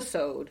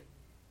episode...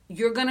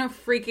 You're gonna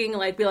freaking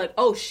like be like,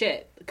 oh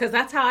shit, because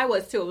that's how I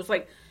was too. It was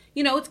like,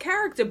 you know, it's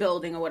character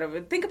building or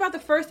whatever. Think about the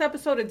first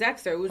episode of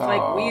Dexter. It was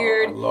like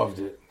weird. I loved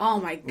it.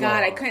 Oh my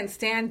God, I couldn't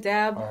stand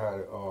Deb. I had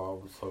it. Oh,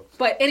 I was hooked.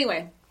 But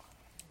anyway,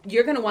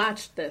 you're gonna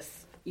watch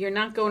this. You're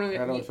not going to. I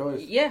had no choice.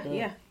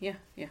 Yeah.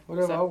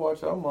 Whatever, so, I'll watch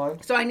it. I don't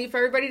mind. So I need for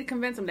everybody to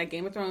convince them that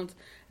Game of Thrones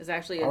is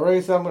actually a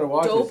already said I'm gonna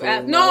watch dope it.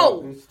 app.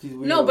 No,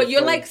 but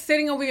you're like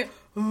sitting over here.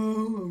 Oh,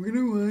 I'm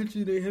gonna watch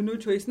it. I have no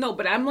choice. No,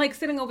 but I'm like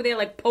sitting over there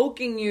like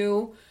poking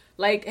you.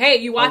 Like, hey,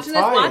 you watching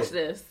this? Watch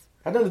this.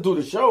 I had nothing to do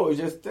with the show. It's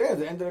just there at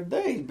the end of the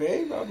day,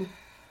 babe. I'm a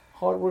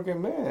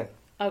hardworking man.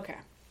 Okay.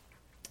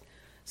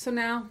 So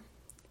now,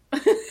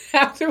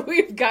 after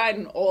we've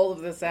gotten all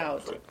of this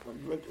out, my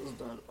drink is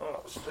done.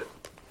 Oh, shit.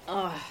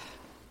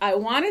 I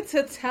wanted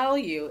to tell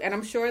you, and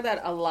I'm sure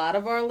that a lot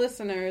of our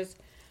listeners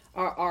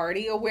are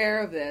already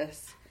aware of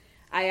this.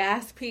 I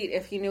asked Pete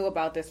if he knew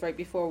about this right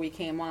before we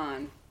came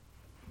on.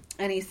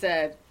 And he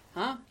said,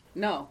 huh?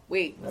 No.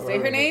 Wait, say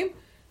her name?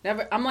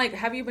 Never. I'm like,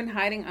 have you been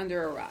hiding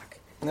under a rock?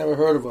 Never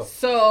heard of her.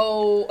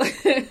 So,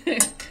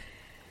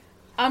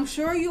 I'm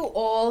sure you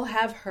all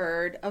have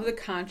heard of the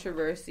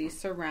controversy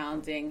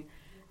surrounding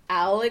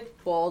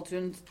Alec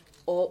Baldwin's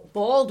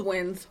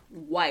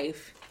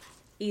wife,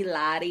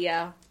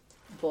 Hilaria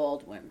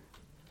Baldwin.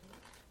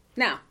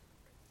 Now,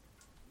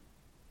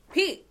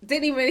 Pete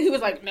he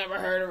was like, never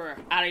heard of her.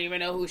 I don't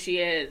even know who she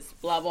is.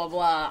 Blah, blah,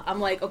 blah.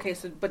 I'm like, okay,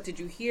 so, but did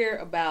you hear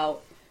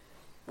about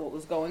what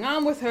was going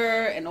on with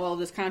her and all of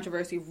this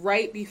controversy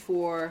right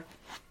before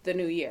the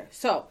new year?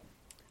 So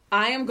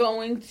I am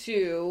going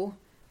to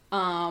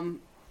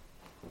kind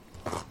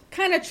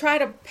of try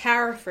to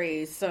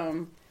paraphrase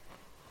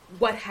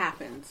what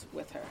happens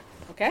with her.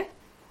 Okay.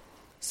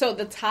 So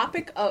the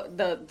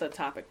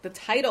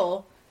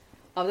title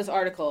of this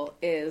article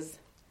is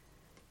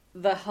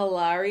The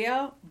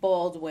Hilaria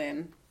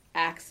Baldwin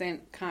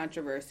Accent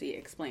Controversy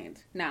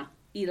Explained. Now,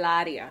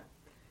 Hilaria.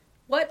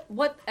 What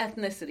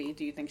ethnicity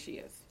do you think she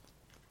is?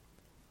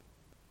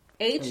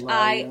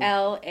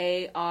 Hilaria.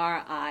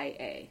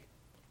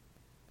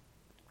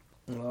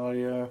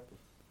 Hilaria.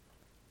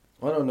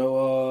 I don't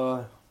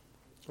know.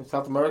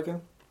 South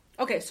American?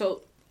 Okay,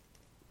 so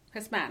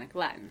Hispanic,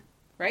 Latin,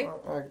 right?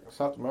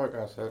 South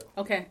America, I said.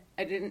 Okay,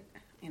 I didn't.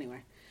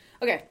 Anyway.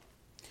 Okay,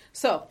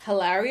 so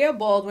Hilaria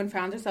Baldwin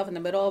found herself in the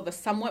middle of a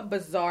somewhat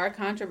bizarre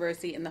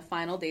controversy in the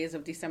final days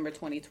of December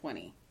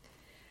 2020.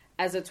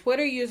 As a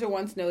Twitter user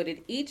once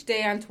noted, each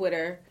day on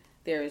Twitter,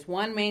 there is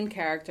one main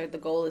character. The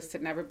goal is to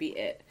never be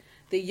it.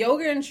 The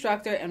yoga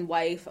instructor and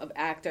wife of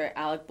actor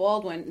Alec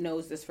Baldwin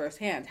knows this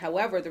firsthand.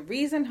 However, the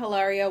reason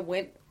Hilaria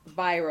went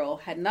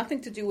viral had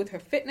nothing to do with her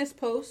fitness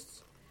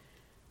posts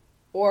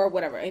or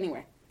whatever.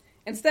 Anyway,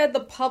 instead, the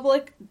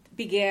public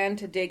began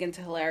to dig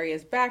into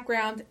Hilaria's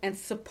background and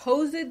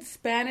supposed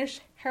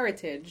Spanish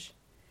heritage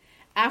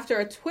after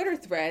a Twitter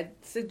thread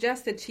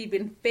suggested she'd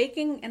been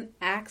faking an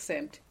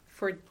accent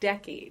for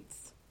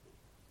decades.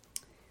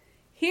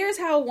 Here's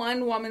how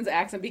one woman's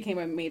accent became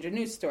a major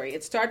news story.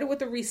 It started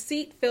with a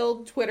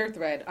receipt-filled Twitter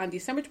thread. On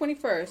December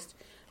 21st,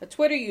 a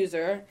Twitter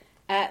user,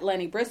 at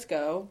Lenny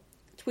Briscoe,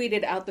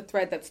 tweeted out the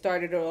thread that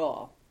started it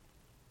all.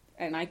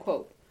 And I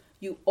quote,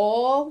 "You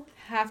all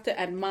have to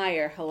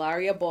admire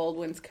Hilaria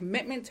Baldwin's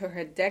commitment to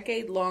her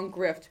decade-long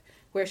grift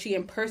where she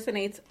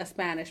impersonates a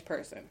Spanish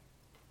person."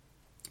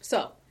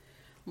 So,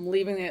 I'm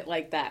leaving it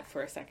like that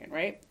for a second,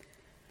 right?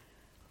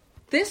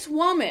 This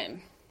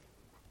woman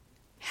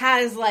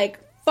has like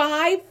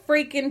 5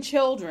 freaking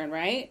children,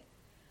 right?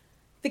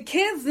 The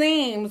kids'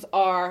 names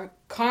are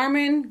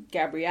Carmen,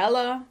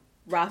 Gabriela,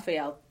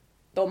 Rafael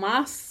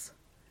Tomas,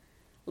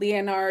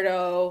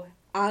 Leonardo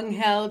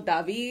Angel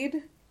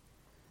David,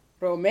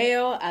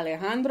 Romeo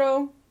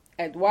Alejandro,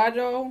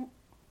 Eduardo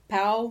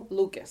Pau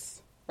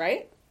Lucas,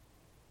 right?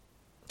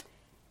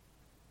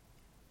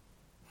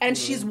 And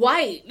she's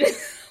white.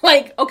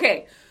 Like,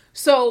 okay,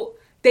 so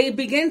they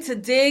begin to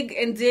dig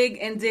and dig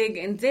and dig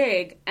and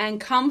dig and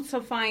come to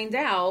find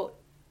out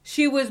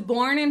she was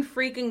born in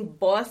freaking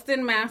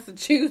Boston,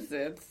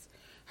 Massachusetts.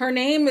 Her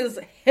name is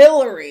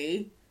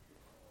Hillary.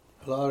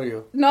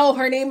 Hilaria. No,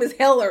 her name is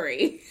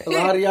Hillary.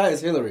 Hilaria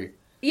is Hillary.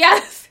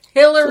 Yes,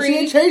 Hillary. So she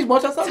ain't changed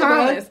much. That's not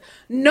Thomas. bad.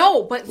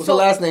 No, but What's her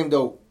last name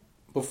though?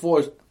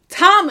 Before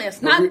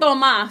Thomas, not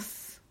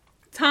Tomas.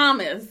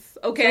 Thomas.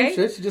 Okay. Same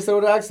shit. She just said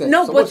with an accent.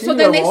 No, but so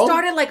then they wrong?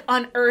 started like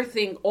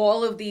unearthing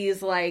all of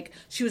these. Like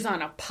she was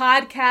on a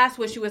podcast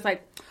where she was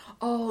like,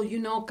 "Oh, you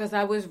know, because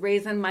I was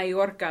raised in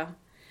Mallorca,"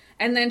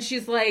 and then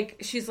she's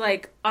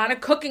like on a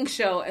cooking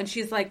show, and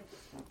she's like,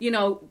 you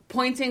know,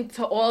 pointing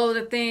to all of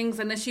the things,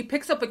 and then she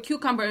picks up a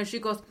cucumber and she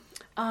goes,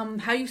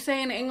 "How you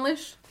say in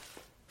English?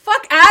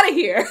 Fuck out of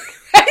here!"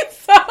 Right?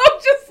 So I'm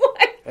just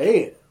like,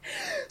 hey,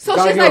 so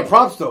gotta she's give like, her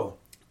props though.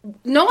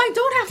 No, I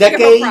don't have to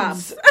give her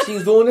props. Decades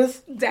she's doing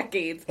this.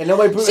 Decades. And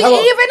nobody. She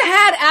even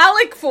had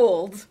Alec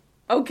fooled.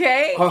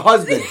 Okay. Her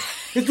husband.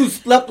 This dude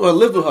slept with her,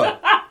 lived with her.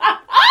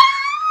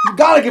 You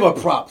gotta give her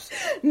props.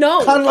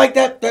 No. Kind of like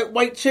that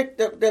white chick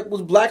that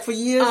was black for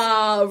years.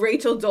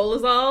 Rachel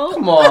Dolezal.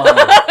 Come on.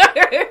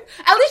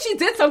 At least she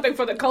did something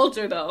for the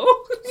culture, though.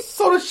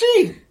 So did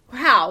she.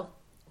 How?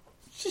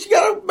 She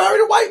got married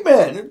a white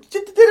man. She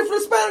did it for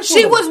the Spanish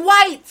She woman. was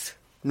white.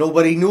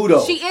 Nobody knew,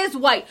 though. She is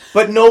white.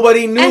 But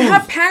nobody knew. And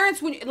her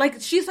parents,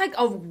 she's like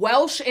of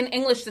Welsh and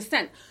English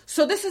descent.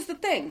 So this is the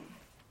thing.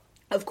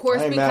 Of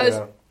course,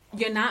 because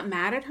you're not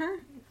mad at her?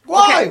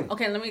 Why?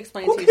 Okay, let me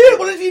explain Who to you. cares?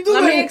 What did she do?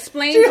 Let me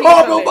explain she to you.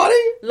 harmed nobody.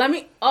 Let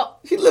me...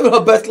 She's living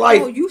her best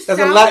life you as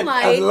a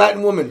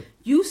Latin woman.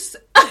 You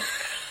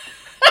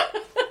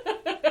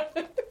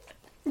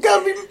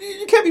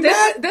can't be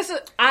mad.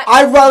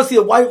 I'd rather see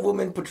a white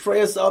woman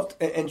portray herself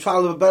and try to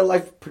live a better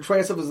life, portray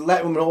herself as a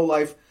Latin woman her whole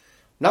life,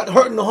 not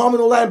hurting or harming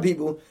no Latin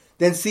people,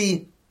 than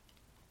see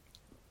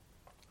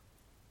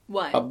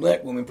what? A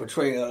black woman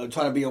portray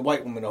trying to be a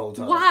white woman the whole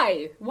time.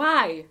 Why?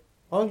 Why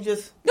don't you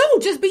just... No,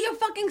 just be your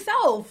fucking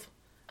self.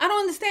 I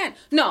don't understand.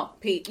 No,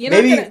 Pete, you're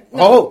maybe, not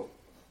gonna... No.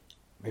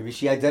 Maybe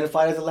she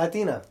identified as a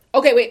Latina.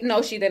 Okay, wait,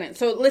 no, she didn't.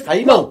 So listen... How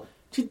you know?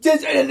 She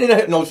did...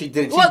 No, she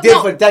didn't. She well,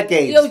 did for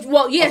decades.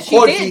 Well, yeah, of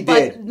course she did,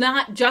 but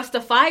not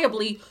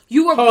justifiably.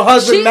 Her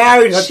husband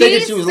married her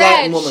thinking she was a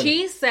Latin woman.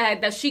 She said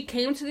that she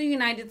came to the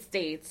United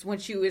States when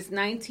she was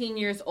 19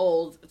 years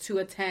old to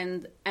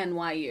attend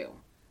NYU.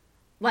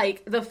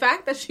 Like, the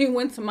fact that she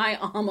went to my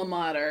alma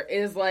mater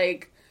is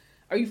like,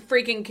 are you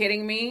freaking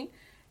kidding me?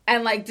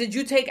 And like, did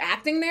you take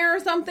acting there or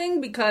something?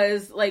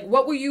 Because like,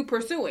 what were you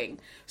pursuing?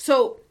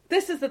 So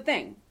this is the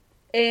thing.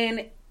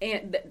 And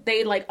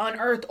they like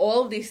unearthed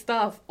all of these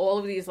stuff, all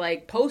of these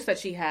like posts that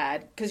she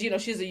had. Cause you know,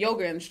 she's a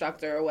yoga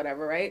instructor or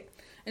whatever, right?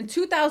 In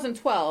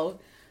 2012,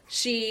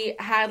 she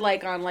had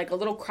like on like a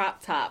little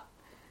crop top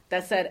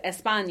that said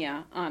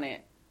España on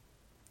it.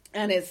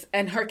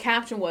 And her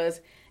caption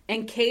was,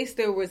 in case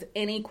there was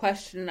any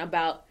question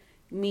about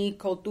mi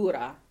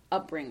cultura,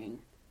 upbringing.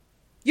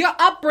 Your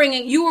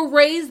upbringing, you were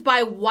raised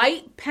by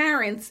white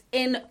parents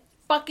in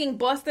fucking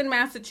Boston,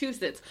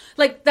 Massachusetts.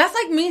 Like, that's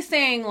like me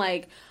saying,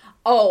 like,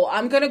 oh,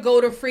 I'm going to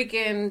go to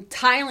freaking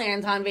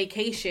Thailand on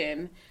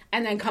vacation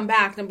and then come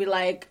back and be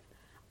like,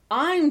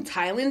 I'm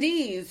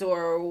Thailandese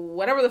or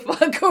whatever the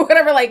fuck or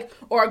whatever, like,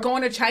 or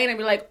going to China and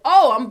be like,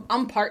 oh,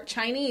 I'm part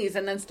Chinese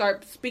and then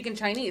start speaking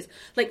Chinese.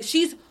 Like,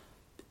 she's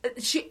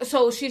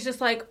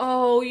just like,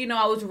 oh, you know,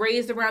 I was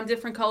raised around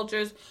different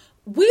cultures.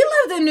 We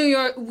lived in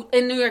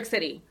New York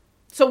City.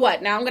 So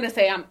what? Now I'm going to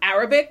say I'm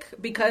Arabic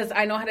because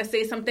I know how to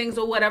say some things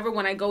or whatever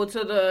when I go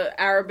to the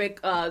Arabic,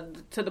 to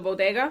the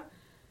bodega.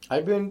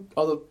 I've been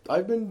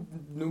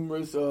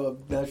numerous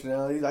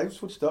nationalities. I've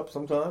switched up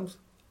sometimes.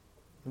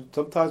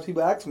 Sometimes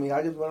people ask me,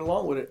 I just went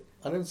along with it.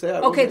 I didn't say I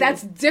okay,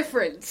 that's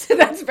different.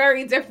 That's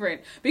very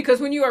different.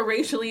 Because when you are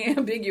racially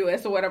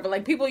ambiguous or whatever,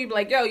 like people, you'd be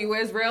like, "Yo, you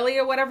Israeli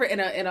or whatever,"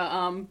 in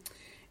a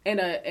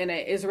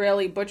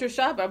Israeli butcher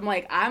shop. I'm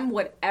like, I'm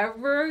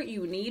whatever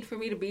you need for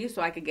me to be,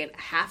 so I could get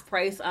half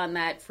price on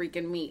that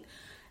freaking meat.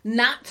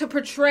 Not to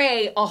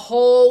portray a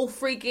whole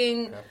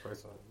freaking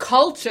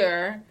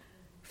culture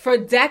for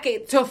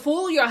decades, to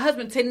fool your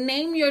husband, to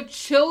name your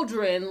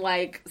children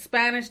like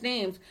Spanish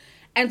names,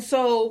 and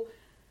so.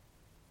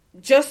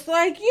 Just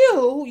like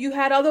you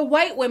had other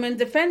white women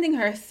defending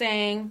her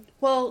saying,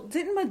 well,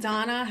 didn't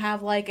Madonna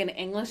have like an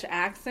English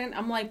accent?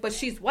 I'm like, but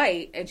she's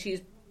white and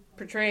she's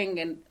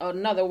portraying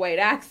another white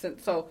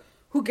accent. So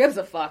who gives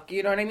a fuck?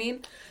 You know what I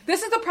mean?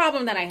 This is the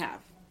problem that I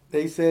have.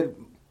 They said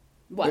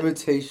what?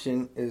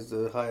 Imitation is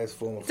the highest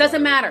form of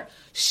Doesn't matter.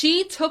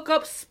 She took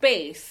up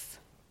space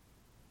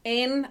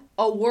in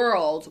a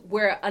world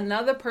where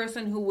another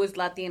person who was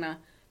Latina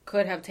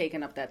could have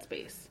taken up that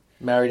space.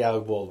 Married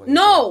Alec Baldwin.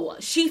 No,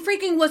 she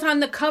freaking was on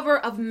the cover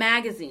of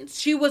magazines.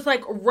 She was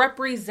like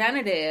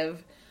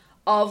representative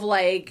of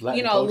like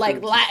Latin culture,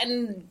 like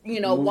Latin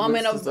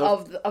woman of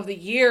the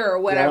year or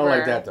whatever. Yeah, I don't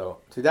like that though.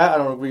 See, that I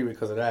don't agree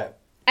because of that.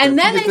 And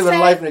then they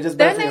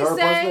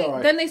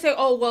say,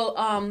 oh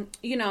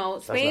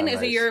well, Spain is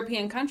a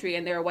European country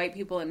and there are white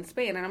people in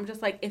Spain, and I'm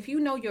just like, if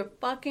you know your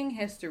fucking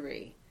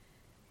history,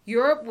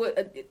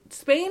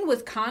 Spain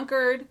was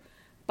conquered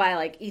by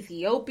like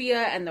Ethiopia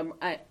and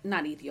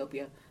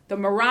the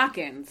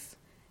Moroccans,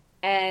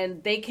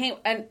 and they came,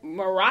 and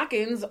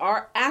Moroccans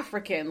are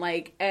African,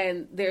 like,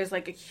 and there's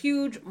like a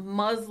huge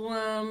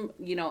Muslim,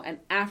 and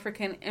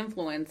African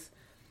influence.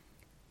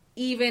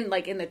 Even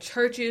like in the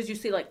churches, you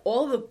see like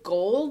all the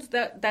gold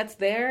that's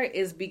there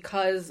is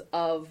because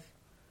of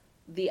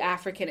the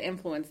African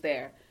influence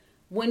there.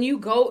 When you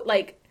go,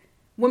 like,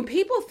 when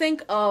people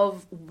think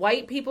of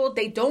white people,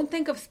 they don't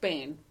think of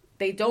Spain.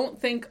 They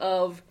don't think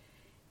of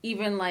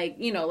even like,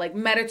 like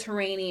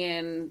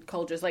Mediterranean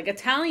cultures. Like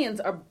Italians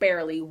are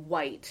barely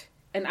white.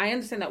 And I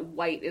understand that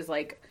white is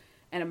like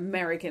an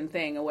American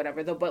thing or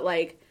whatever, though. But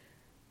like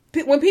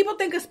when people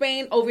think of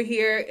Spain over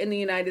here in the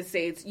United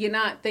States, you're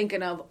not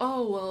thinking of,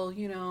 oh,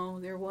 well,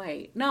 they're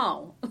white.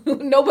 No,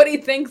 nobody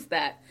thinks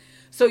that.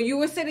 So you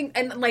were sitting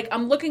and like,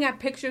 I'm looking at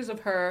pictures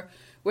of her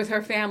with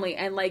her family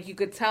and like, you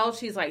could tell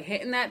she's like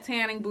hitting that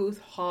tanning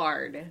booth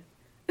hard.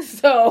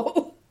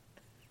 So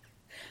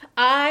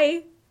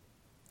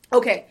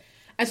okay,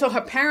 and so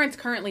her parents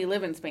currently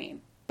live in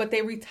Spain, but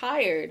they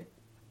retired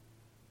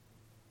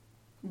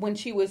when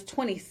she was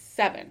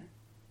 27.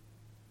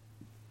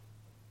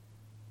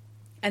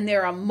 And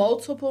there are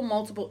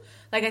multiple,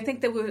 like I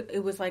think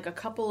it was like a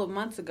couple of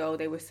months ago,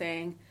 they were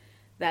saying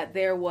that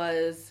there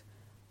was,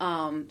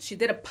 she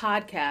did a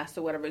podcast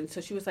or whatever, and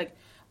so she was like,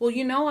 well,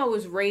 I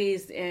was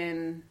raised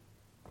in,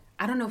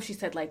 I don't know if she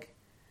said like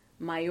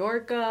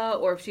Mallorca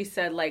or if she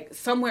said like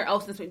somewhere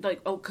else in Spain,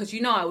 like, oh, because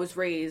I was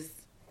raised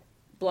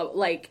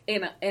like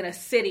in a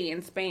city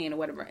in Spain or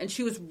whatever, and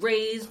she was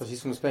raised. So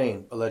she's from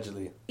Spain,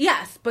 allegedly.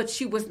 Yes, but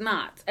she was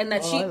not, and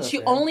that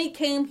she only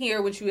came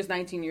here when she was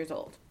 19 years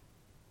old.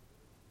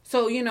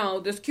 So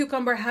this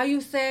cucumber. How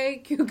you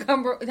say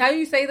cucumber? How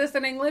you say this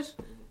in English?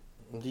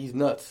 These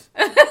nuts.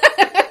 Fuck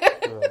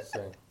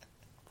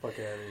out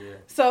of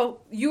here.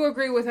 So you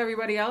agree with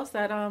everybody else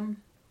that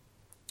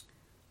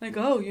like,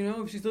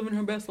 if she's living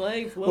her best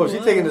life. Well,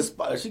 she's taking the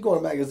spot. She's going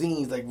to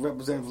magazines like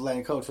representing for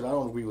Latin culture. I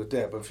don't agree with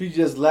that. But if she's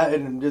just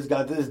Latin and just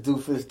got this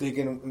doofus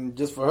thinking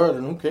just for her,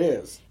 then who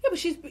cares? Yeah, but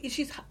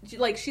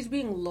she's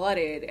being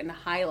lauded and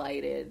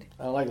highlighted.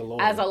 I don't like the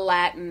laud as a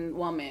Latin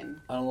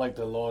woman. I don't like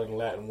the lauding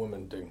Latin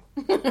woman thing.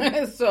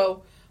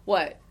 So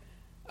what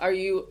are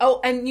you?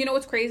 Oh, and you know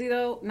what's crazy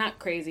though? Not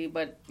crazy,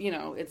 but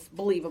it's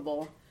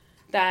believable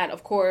that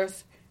of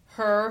course.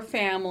 Her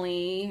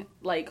family,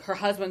 like her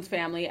husband's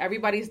family,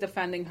 everybody's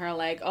defending her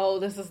like, oh,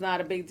 this is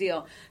not a big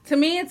deal. To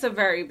me, it's a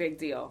very big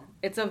deal.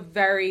 It's a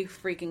very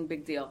freaking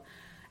big deal.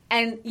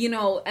 And,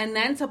 and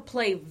then to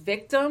play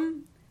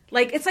victim,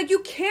 like, it's like you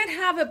can't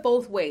have it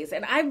both ways.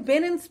 And I've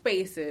been in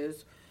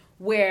spaces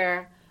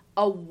where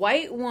a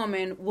white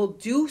woman will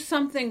do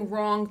something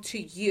wrong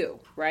to you,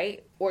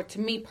 right? Or to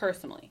me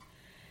personally.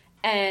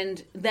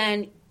 And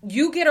then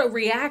you get a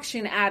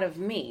reaction out of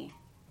me.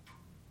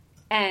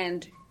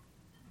 And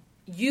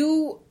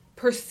you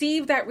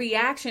perceive that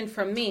reaction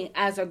from me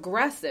as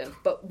aggressive,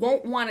 but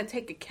won't want to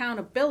take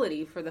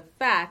accountability for the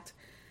fact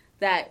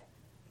that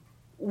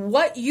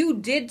what you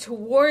did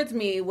towards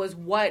me was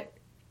what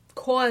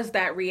caused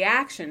that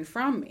reaction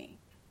from me.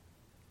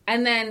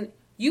 And then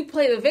you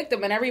play the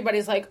victim and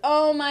everybody's like,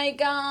 oh my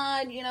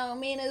God,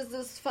 Mina's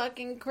this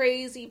fucking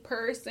crazy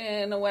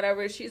person or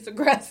whatever. She's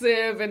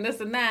aggressive and this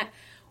and that.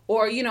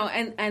 Or,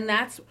 and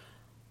that's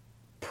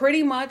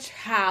pretty much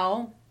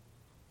how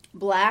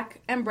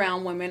Black and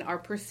brown women are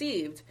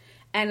perceived.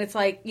 And it's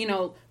like,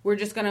 we're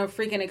just going to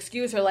freaking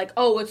excuse her like,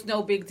 oh, it's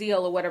no big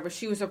deal or whatever.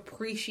 She was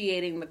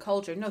appreciating the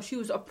culture. No, she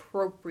was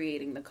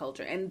appropriating the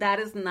culture. And that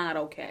is not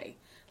okay.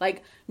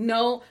 Like,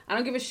 no, I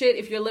don't give a shit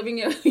if you're living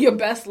your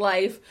best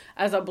life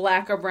as a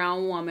black or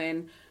brown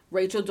woman,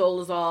 Rachel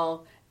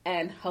Dolezal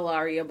and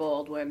Hilaria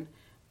Baldwin.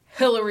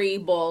 Hillary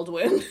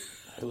Baldwin.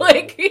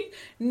 Like,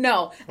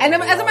 no. And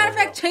as a matter of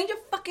fact, change your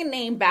fucking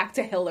name back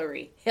to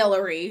Hillary.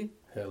 Hilaria.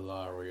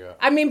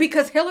 I mean,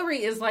 because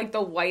Hillary is like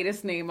the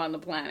whitest name on the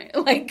planet.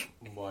 Like,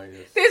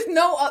 whitest. There's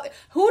no other.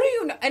 Who do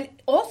you know? And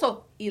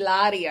also,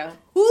 Hilaria.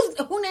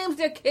 Who names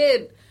their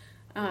kid?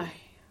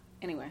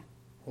 Anyway.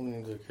 Who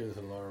names their kid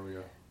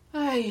Hilaria?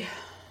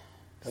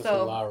 That's so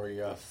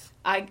hilarious.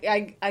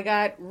 I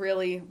got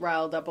really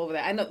riled up over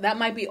that. I know that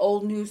might be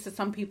old news to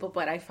some people,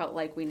 but I felt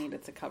like we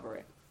needed to cover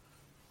it.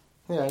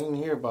 Yeah, I didn't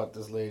hear about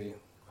this lady,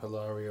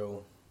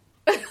 Hilario.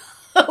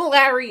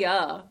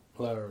 Hilaria.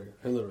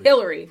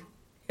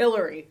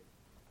 Hillary.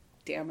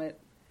 Damn it.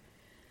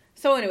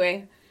 So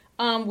anyway,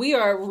 we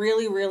are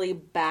really, really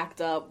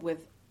backed up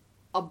with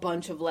a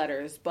bunch of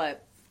letters,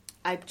 but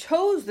I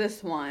chose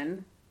this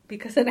one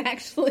because it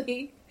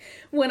actually,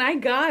 when I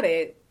got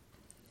it,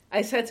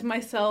 I said to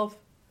myself,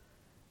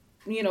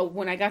 you know,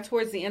 when I got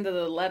towards the end of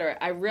the letter,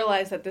 I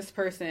realized that this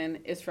person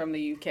is from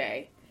the UK.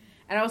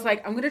 And I was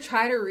like, I'm going to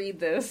try to read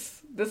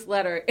this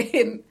letter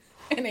in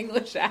an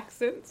English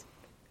accent.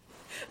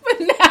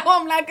 But now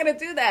I'm not going to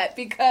do that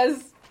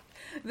because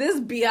this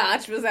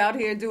biatch was out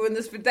here doing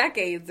this for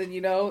decades. And, you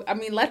know, I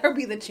mean, let her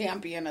be the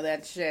champion of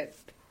that shit.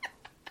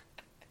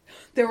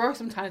 There are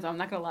some times, I'm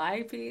not going to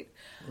lie, Pete.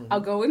 Mm-hmm.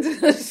 I'll go into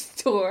the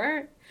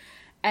store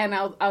and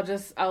I'll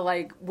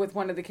like with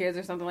one of the kids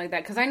or something like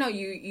that. Because I know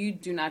you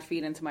do not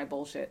feed into my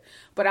bullshit.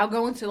 But I'll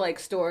go into like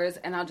stores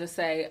and I'll just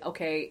say,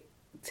 okay,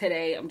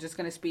 today I'm just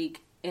going to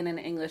speak in an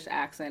English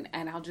accent.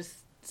 And I'll just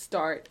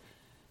start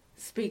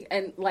speak.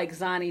 And like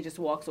Zani just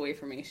walks away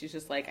from me. She's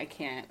just like, I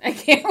can't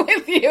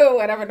with you,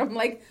 whatever. And I'm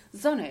like,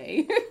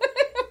 Zani.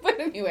 But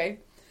anyway.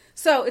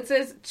 So it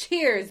says,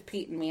 cheers,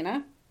 Pete and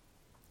Mina.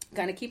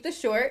 Gonna keep this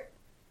short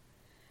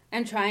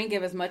and try and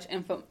give as much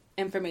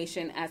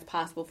information as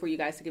possible for you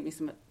guys to give me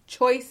some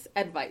choice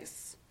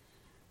advice.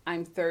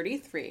 I'm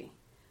 33.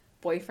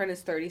 Boyfriend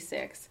is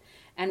 36.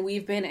 And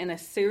we've been in a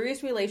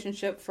serious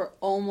relationship for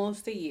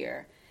almost a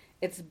year.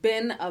 It's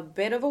been a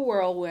bit of a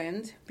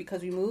whirlwind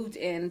because we moved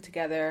in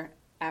together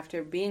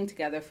after being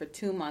together for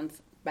 2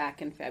 months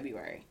back in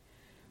February.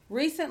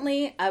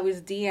 Recently, I was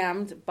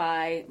DM'd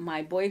by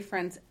my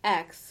boyfriend's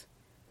ex,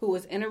 who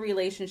was in a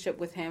relationship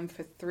with him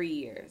for 3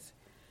 years.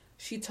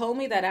 She told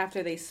me that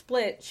after they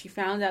split, she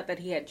found out that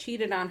he had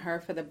cheated on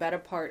her for the better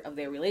part of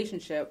their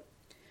relationship,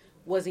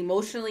 was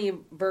emotionally,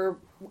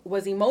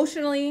 verbally,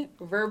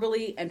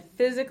 and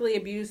physically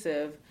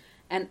abusive,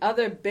 and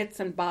other bits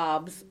and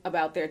bobs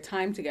about their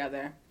time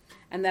together,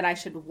 and that I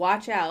should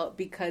watch out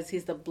because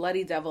he's the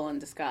bloody devil in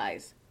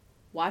disguise.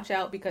 Watch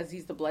out because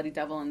he's the bloody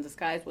devil in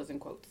disguise was in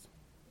quotes.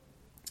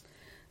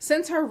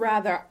 Since her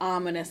rather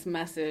ominous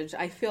message,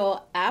 I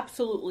feel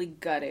absolutely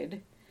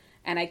gutted,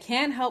 and I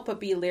can't help but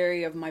be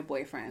leery of my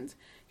boyfriend.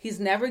 He's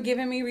never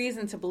given me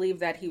reason to believe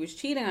that he was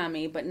cheating on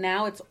me, but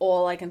now it's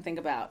all I can think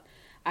about.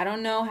 I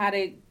don't know how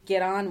to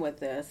get on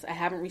with this. I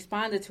haven't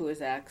responded to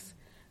his ex,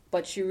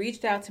 but she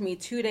reached out to me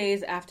 2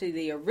 days after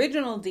the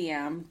original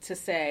DM to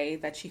say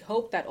that she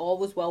hoped that all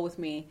was well with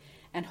me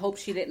and hoped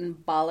she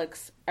didn't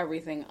bollocks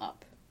everything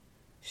up.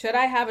 Should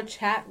I have a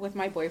chat with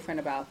my boyfriend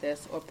about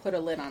this or put a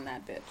lid on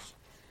that bitch?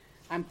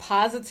 I'm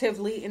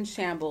positively in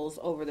shambles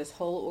over this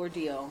whole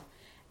ordeal,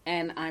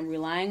 and I'm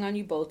relying on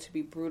you both to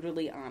be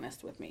brutally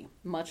honest with me.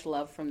 Much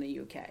love from the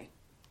UK.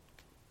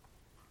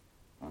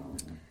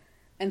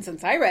 And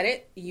since I read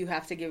it, you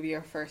have to give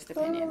your first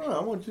opinion. No.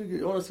 I want to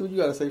see what you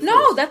got to say first.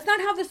 No, that's not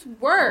how this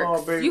works.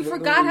 Oh, baby, you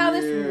forgot how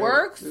this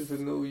works. It's a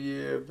new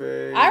year,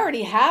 babe. I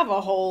already have a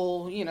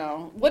whole,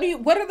 what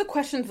are the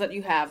questions that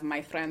you have,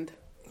 my friend?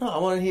 No, I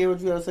want to hear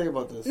what you got to say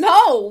about this.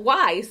 No,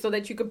 why? So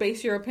that you could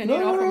base your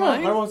opinion off of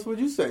mine? I want what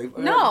you say.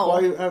 No. Why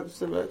you have to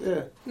say right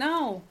there?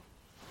 No.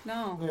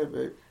 Yeah,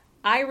 babe.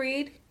 I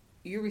read,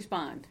 you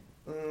respond.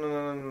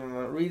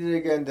 No. Read it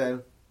again,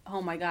 then.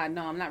 Oh my God,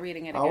 no, I'm not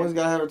reading it again. I always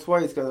gotta have it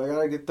twice because I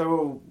gotta get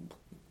thorough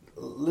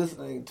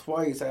listening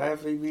twice. I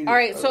have to read it. All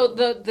right, so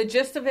the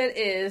gist of it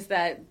is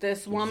that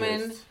this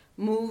woman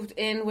moved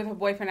in with her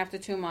boyfriend after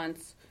 2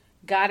 months,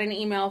 got an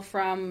email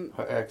from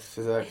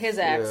his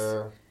ex.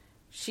 Yeah.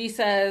 She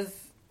says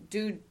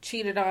dude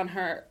cheated on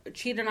her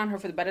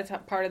for the better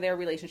part of their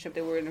relationship.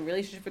 They were in a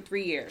relationship for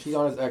 3 years. Cheated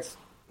on his ex.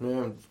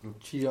 Man,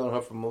 cheated on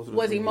her for most of the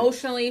was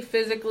emotionally,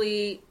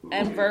 physically,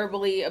 and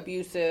verbally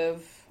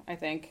abusive, I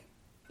think.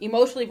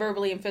 Emotionally,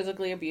 verbally, and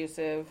physically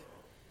abusive.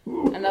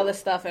 And other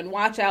stuff. And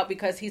watch out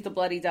because he's the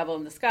bloody devil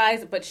in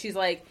disguise. But she's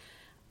like,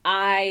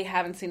 I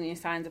haven't seen any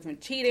signs of him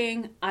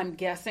cheating. I'm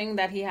guessing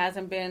that he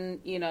hasn't been,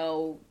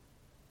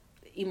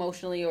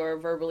 emotionally or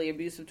verbally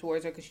abusive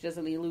towards her because she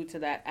doesn't allude to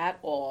that at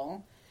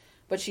all.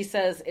 But she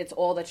says it's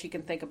all that she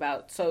can think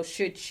about. So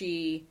should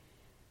she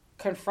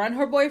confront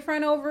her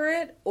boyfriend over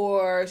it,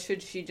 or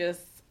should she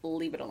just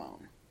leave it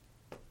alone?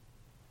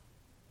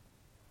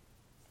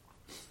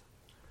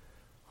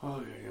 Oh,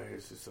 yeah,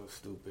 this is so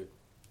stupid.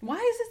 Why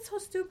is it so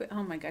stupid?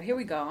 Oh, my God. Here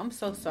we go. I'm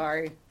so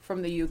sorry.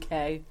 From the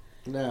UK.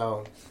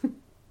 Now,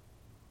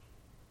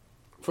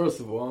 first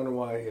of all, I don't know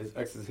why his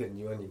ex is hitting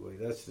you anyway.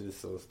 That shit is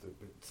so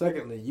stupid.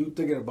 Secondly, you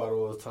thinking about it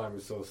all the time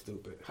is so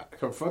stupid.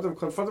 Confront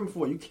him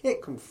before. You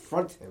can't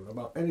confront him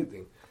about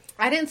anything.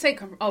 I didn't say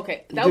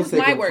okay. That was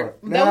my word.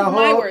 That was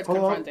my word.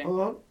 Confronting.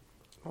 Hold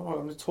on.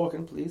 I'm just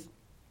talking, please.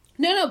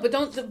 No, but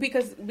don't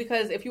because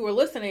if you were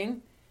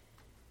listening,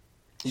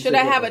 should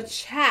I have a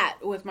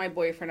chat with my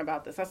boyfriend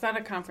about this? That's not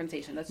a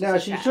confrontation. That's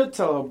just she should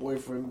tell her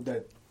boyfriend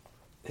that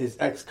his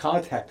ex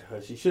contacted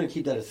her. She shouldn't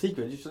keep that a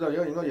secret. You should know,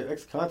 your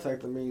ex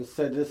contacted me and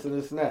said this and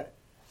this and that.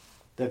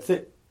 That's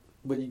it.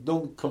 But you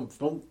don't come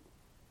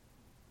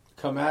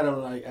at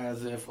him like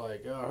as if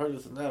like, I heard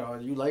this and that, or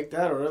you like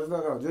that, or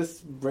no.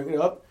 Just bring it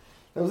up.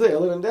 That was it.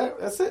 Other than that,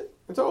 that's it.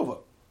 It's over.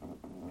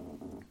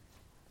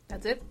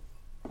 That's it.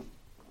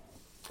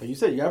 Like you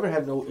said, you haven't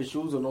had no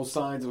issues or no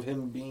signs of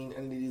him being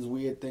any of these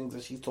weird things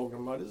that she's talking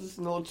about. This is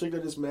no chick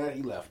that is mad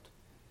he left.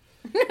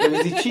 And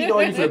if he cheated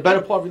on you for the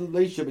better part of the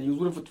relationship and you was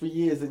with him for 3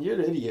 years, then you're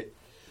the idiot.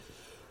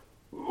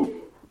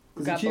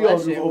 Because he cheated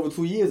on you for over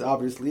 2 years,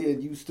 obviously,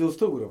 and you still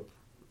stood with him.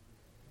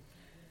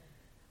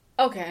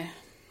 Okay.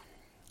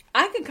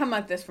 I can come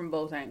at this from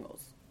both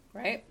angles,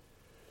 right?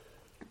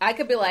 I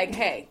could be like,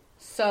 hey,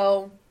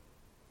 so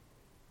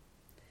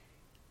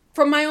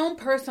from my own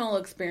personal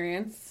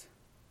experience,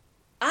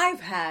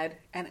 I've had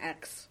an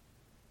ex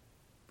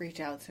reach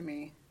out to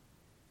me.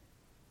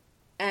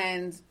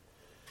 And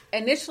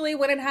initially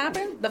when it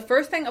happened, the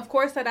first thing, of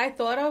course, that I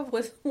thought of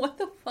was, what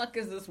the fuck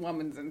is this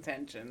woman's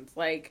intentions?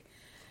 Like,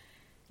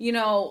 it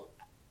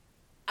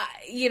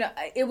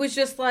was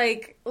just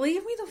like,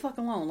 leave me the fuck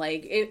alone.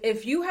 Like,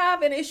 if you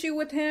have an issue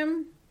with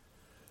him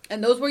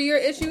and those were your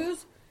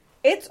issues,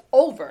 it's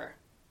over.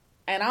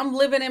 And I'm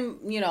living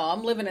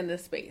in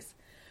this space.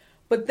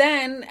 But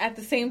then at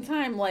the same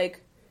time,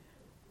 like,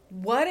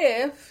 what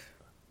if,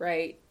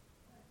 right,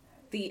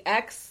 the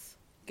ex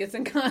gets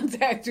in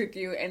contact with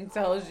you and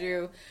tells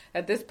you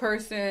that this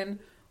person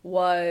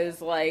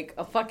was like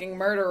a fucking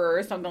murderer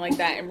or something like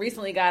that and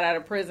recently got out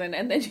of prison,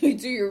 and then you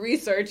do your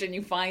research and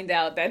you find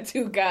out that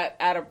dude got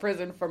out of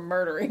prison for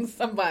murdering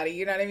somebody,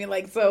 you know what I mean?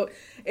 Like, so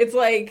it's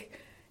like,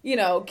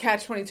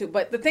 catch-22.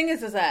 But the thing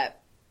is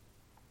that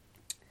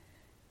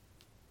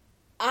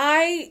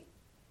I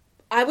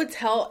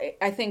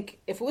think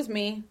if it was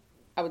me,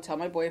 I would tell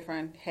my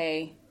boyfriend,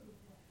 hey,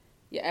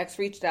 your ex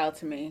reached out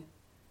to me.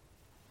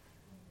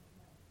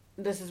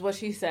 This is what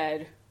she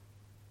said.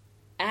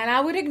 And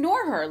I would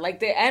ignore her,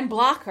 and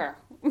block her.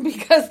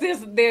 Because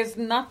there's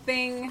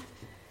nothing.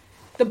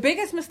 The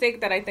biggest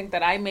mistake that I think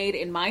that I made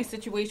in my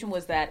situation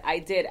was that I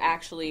did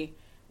actually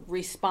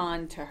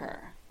respond to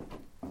her.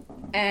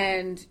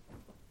 And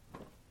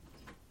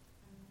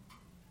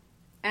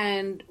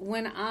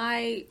when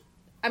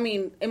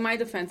in my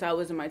defense, I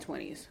was in my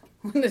 20s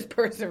when this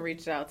person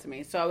reached out to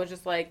me. So I was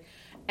just like,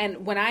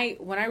 and when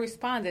I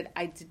responded,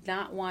 I did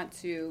not want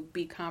to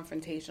be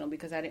confrontational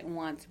because I didn't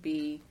want to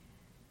be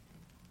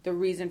the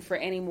reason for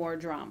any more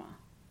drama.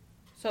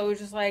 So it was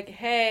just like,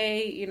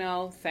 hey,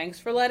 thanks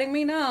for letting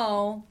me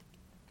know.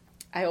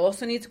 I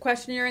also need to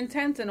question your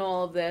intent in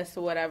all of this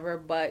or whatever,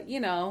 but,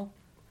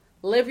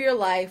 live your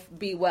life,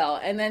 be well.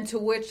 And then to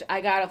which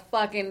I got a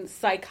fucking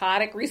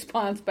psychotic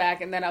response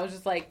back, and then I was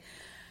just like,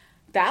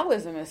 that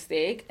was a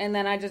mistake. And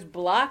then I just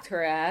blocked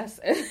her ass,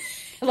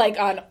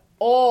 on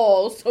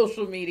all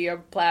social media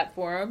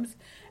platforms,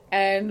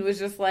 and was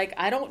just like,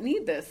 I don't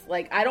need this.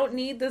 I don't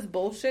need this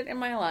bullshit in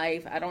my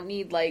life. I don't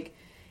need,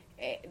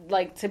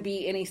 to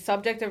be any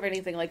subject of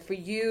anything. For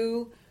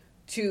you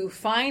to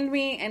find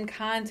me and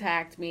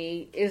contact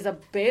me is a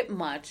bit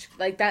much.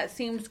 That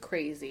seems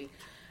crazy.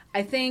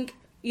 I think,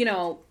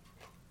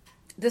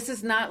 this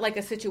is not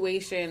a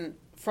situation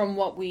from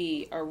what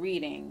we are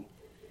reading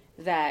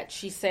that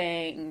she's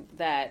saying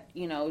that,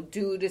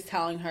 dude is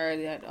telling her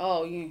that,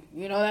 oh,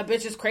 that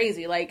bitch is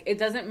crazy. It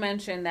doesn't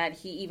mention that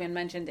he even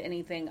mentioned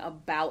anything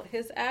about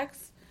his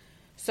ex.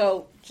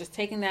 So just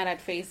taking that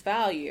at face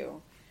value,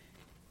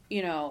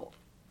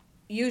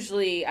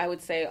 usually I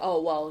would say,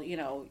 oh, well,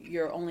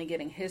 you're only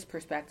getting his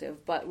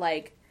perspective. But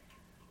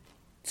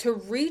to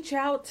reach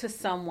out to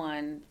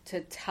someone to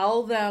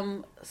tell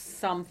them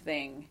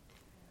something,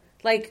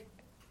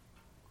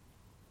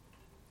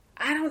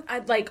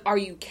 are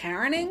you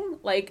Karening?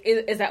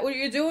 Is that what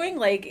you're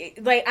doing?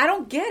 I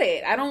don't get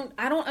it. I don't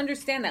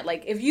understand that.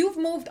 If you've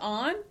moved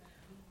on,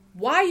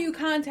 why are you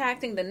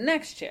contacting the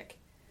next chick?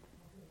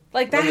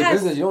 That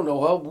has business. You don't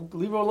know her.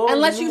 Leave her alone.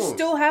 Unless you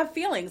still have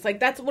feelings.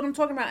 That's what I'm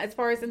talking about as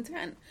far as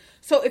intent.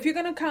 So if you're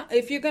gonna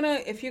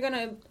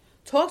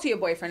talk to your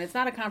boyfriend, it's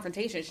not a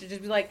confrontation. It should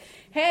just be like,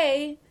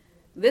 hey,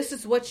 this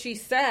is what she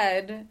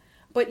said.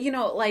 But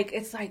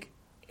it's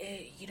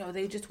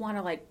they just want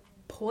to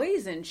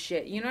poison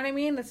shit. You know what I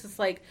mean? It's just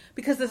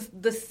because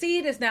the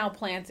seed is now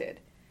planted.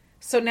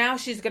 So now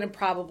she's going to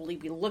probably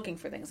be looking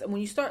for things. And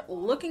when you start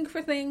looking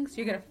for things,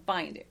 you're going to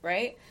find it,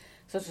 right?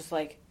 So it's just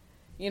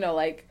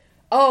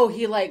oh,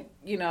 he I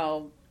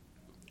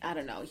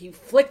don't know, he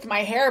flicked my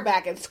hair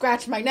back and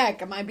scratched my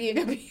neck. Am I being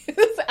abused?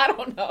 I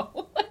don't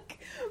know.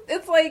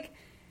 It's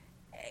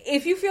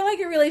if you feel like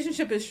your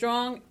relationship is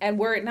strong and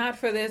were it not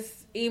for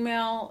this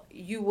email,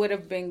 you would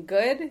have been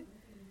good,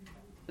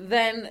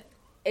 then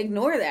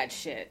ignore that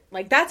shit.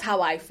 Like, that's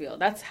how I feel.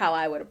 That's how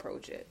I would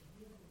approach it.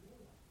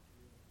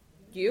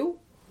 You?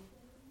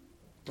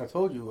 I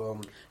told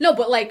you. No,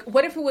 but like,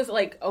 what if it was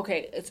like,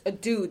 okay, it's a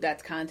dude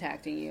that's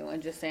contacting you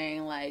and just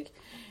saying like,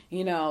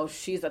 you know,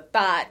 she's a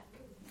thought.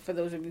 For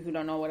those of you who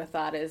don't know what a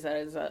thought is, that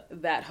is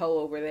that hoe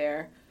over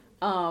there.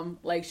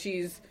 Like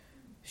she's,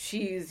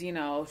 you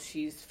know,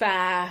 she's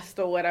fast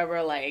or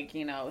whatever. Like,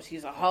 you know,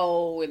 she's a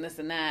hoe and this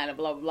and that and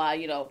blah, blah, blah.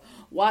 You know,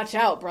 watch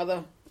out,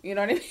 brother. You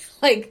know what I mean?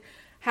 Like,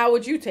 how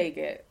would you take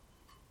it?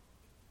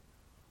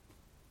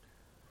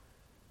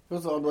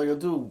 First of all, I'm like,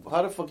 dude,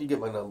 how the fuck you get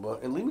my number?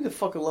 And leave me the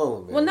fuck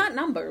alone, man. Well, not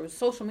number. It was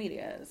social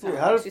media. Yeah,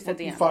 how the fuck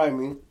you find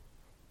me?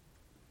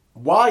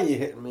 Why you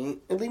hitting me?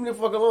 And leave me the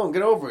fuck alone.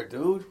 Get over it,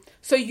 dude.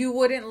 So you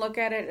wouldn't look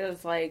at it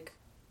as like,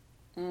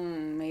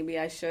 maybe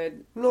I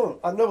should. No,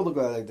 I never look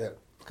at it like that.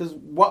 Because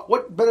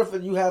what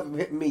benefit you have of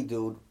hitting me,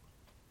 dude?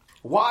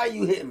 Why are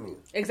you hitting me?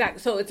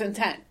 Exactly. So it's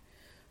intent.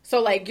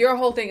 So like your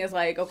whole thing is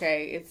like,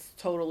 okay, it's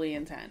totally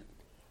intent.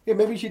 Yeah,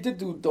 maybe she did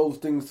do those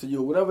things to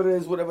you. Whatever it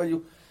is, whatever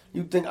you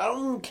think. I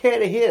don't care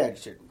to hear that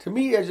shit. To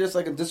me, it's just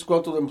like a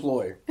disgruntled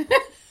employee.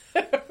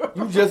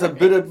 You just a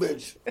bitter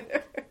bitch.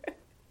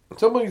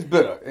 Somebody's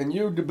bitter, and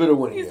you're the bitter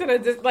one. You said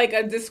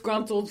a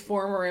disgruntled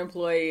former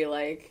employee,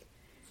 like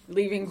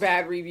leaving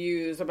bad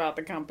reviews about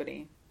the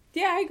company.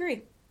 Yeah, I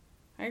agree.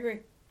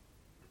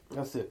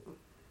 That's it.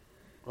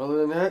 Other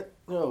than that,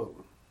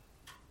 no.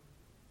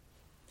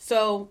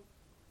 So,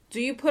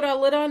 do you put a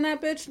lid on that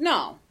bitch?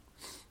 No.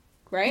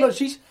 Right? No,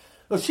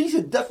 she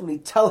should definitely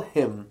tell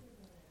him,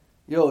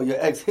 yo, your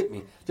ex hit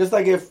me. Just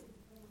like if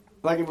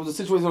it was a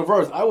situation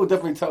reverse, I would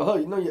definitely tell her,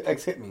 you know, your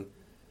ex hit me.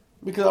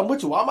 Because I'm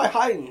with you. Why am I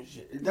hiding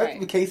shit? If that's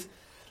the case.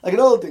 Like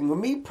another thing, with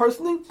me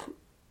personally,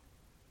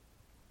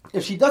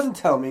 if she doesn't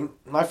tell me,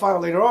 and I find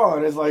out later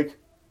on, it's like,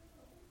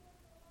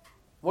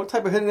 what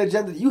type of hidden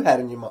agenda you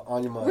had on your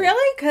mind?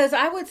 Really? Because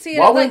I would see it.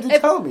 Why wouldn't you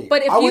tell me?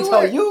 But if I would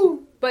tell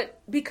you.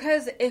 But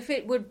because if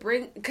it would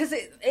bring, because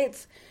it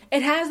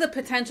has the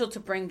potential to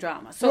bring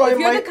drama. So Well, if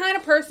you're the kind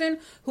of person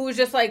who is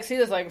just like, see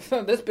this, like,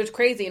 this bitch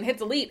crazy and hit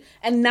delete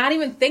and not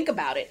even think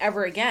about it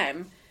ever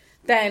again,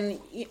 then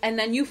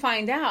you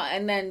find out,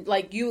 and then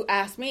like you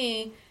ask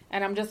me,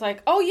 and I'm just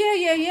like, oh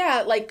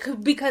yeah, like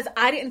because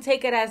I didn't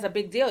take it as a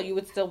big deal, you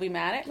would still be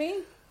mad at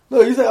me?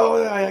 No, you say,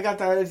 oh, I got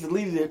that, I just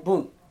deleted it,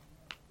 boom.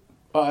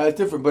 That's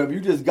different. But if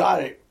you just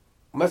got it,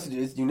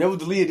 messages, you never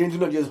deleted it,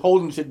 you're not just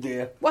holding shit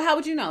there. Well, how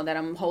would you know that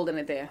I'm holding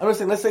it there? I'm just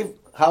saying, let's say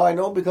how I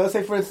know, because let's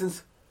say, for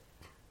instance,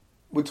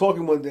 we're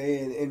talking one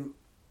day, and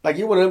like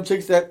you're one of them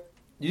chicks that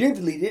you didn't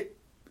delete it,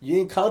 you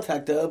didn't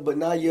contact her, but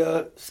now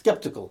you're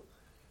skeptical.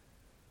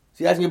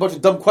 She asked me a bunch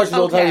of dumb questions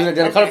all the time, and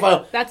then I kind of find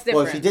out, that's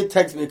different. Well, she did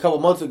text me a couple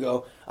months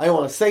ago. I didn't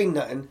want to say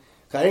nothing,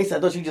 because I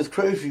thought she was just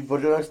crazy,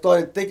 but then I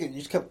started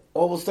thinking,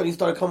 all of a sudden you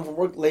started coming from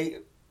work late.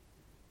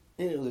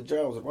 Yeah, it was a job,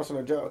 it was a rushing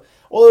a job.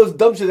 All those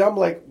dumb shit, I'm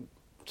like,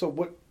 so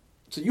what?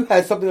 So you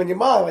had something on your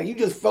mind, like you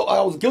just felt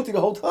I was guilty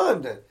the whole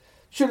time then.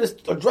 Should have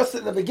addressed it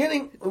in the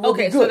beginning.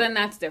 Okay, so then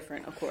that's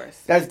different, of course.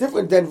 That's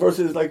different then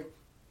versus like,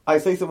 I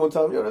say something one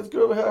time, yo, this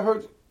girl I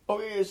heard, oh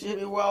yeah, she hit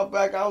me a while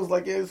back. I was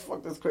like, yeah,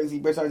 fuck this crazy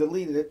bitch. I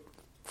deleted it.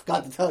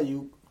 Forgot to tell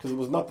you because it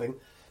was nothing.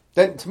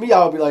 Then to me,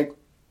 I would be like,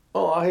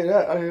 oh, I hear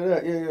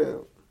that. Yeah.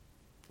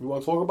 You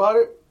want to talk about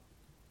it?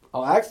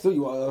 I'll ask her.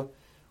 You want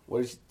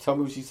what did she tell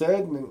me what she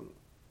said? And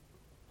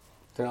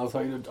then I'll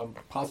tell you. I'll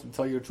possibly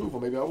tell you the truth, or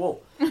maybe I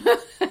won't.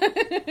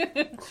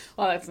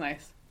 Well, that's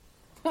nice.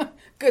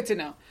 Good to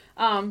know.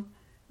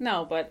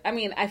 No, but I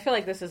mean, I feel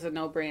like this is a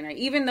no-brainer.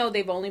 Even though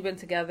they've only been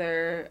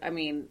together, I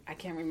mean, I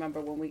can't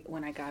remember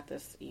when I got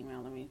this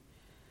email. Let me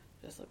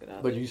just look it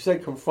up. But you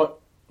said confront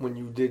when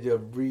you did your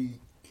recap.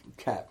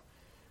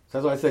 So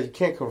that's why I said you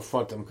can't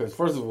confront him, because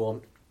first of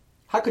all,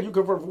 how could you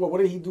confront him? What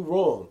did he do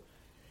wrong?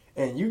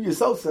 And you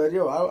yourself said,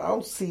 yo, I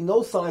don't see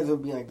no signs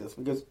of being like this,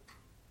 because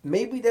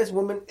maybe this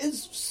woman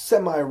is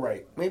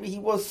semi-right. Maybe he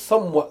was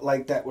somewhat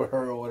like that with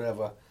her or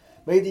whatever.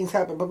 Maybe things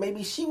happen, but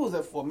maybe she was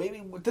at fault.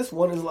 Maybe this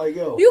one is like,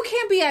 yo. You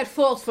can't be at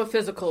fault for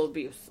physical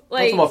abuse.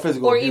 Like, about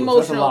physical or abuse.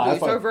 Emotional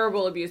abuse or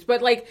verbal abuse.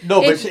 But like,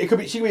 no, but she could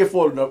be at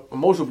fault of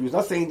emotional abuse.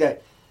 Not saying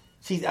that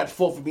she's at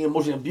fault for being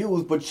emotionally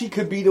abused, but she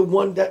could be the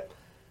one that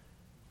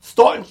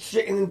starting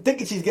shit and then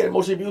thinking she's getting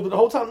emotionally abused, but the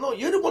whole time, no,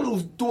 you're the one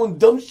who's doing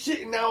dumb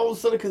shit, and now all of a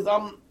sudden, because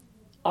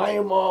I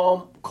am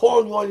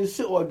calling you on your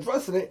shit or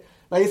addressing it,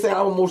 now you're saying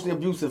I'm emotionally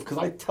abusive because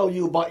I tell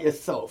you about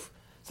yourself.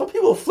 Some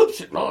people flip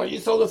shit. No, you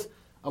told us.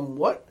 I'm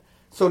what?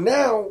 So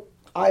now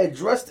I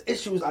addressed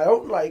issues I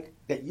don't like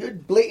that you're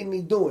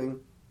blatantly doing.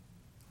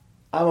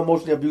 I'm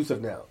emotionally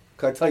abusive now.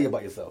 Can I tell you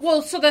about yourself?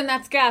 Well, so then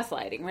that's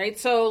gaslighting, right?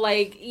 So,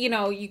 like, you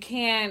know, you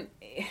can't...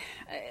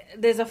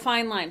 There's a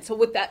fine line. So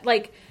with that,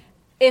 like,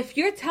 if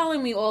you're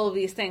telling me all of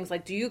these things,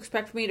 like, do you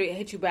expect me to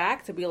hit you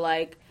back to be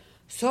like,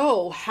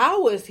 so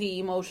how was he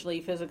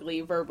emotionally,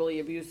 physically, verbally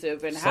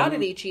abusive, and how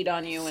did he cheat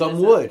on you? Some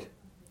would.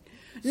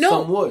 No,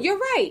 some would. You're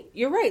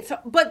right. So,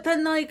 but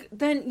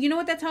then you know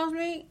what that tells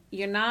me?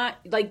 You're not,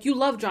 like, you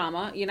love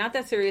drama. You're not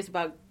that serious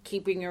about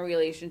keeping your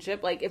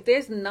relationship. Like, if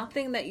there's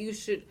nothing that you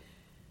should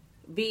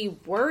be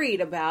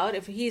worried about,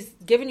 if he's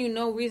giving you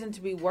no reason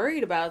to be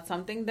worried about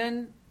something,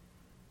 then,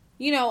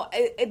 you know,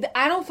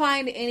 I don't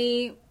find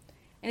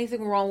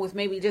anything wrong with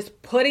maybe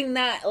just putting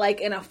that,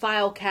 like, in a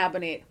file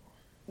cabinet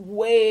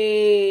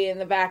way in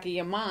the back of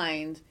your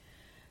mind,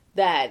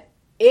 that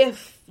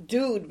if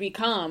dude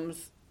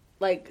becomes,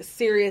 like,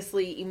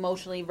 seriously,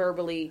 emotionally,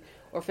 verbally,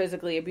 or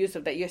physically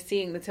abusive, that you're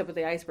seeing the tip of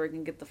the iceberg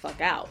and get the fuck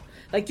out.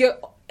 Like,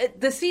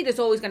 the seed is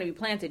always going to be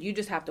planted. You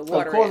just have to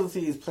water it. Of course the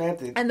seed is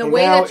planted. And the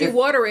way that you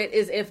water it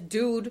is if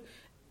dude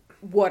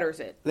waters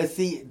it. Let's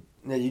see.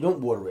 Now, you don't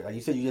water it. Like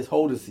you said, you just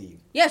hold the seed.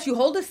 Yes, you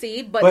hold the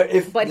seed, but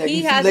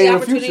he has the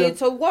opportunity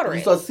to water it.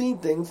 You start seeing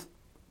things.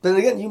 Then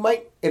again, you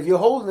might, if you're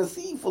holding the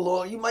seed for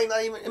long, it might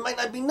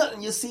not be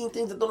nothing. You're seeing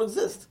things that don't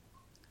exist.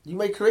 You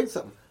may create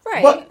something.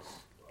 Right. But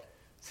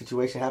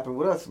situation happened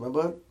with us,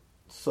 remember?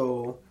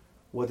 So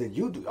what did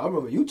you do? I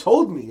remember you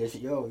told me that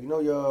your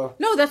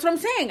No, that's what I'm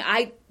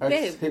saying.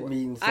 Babe, hit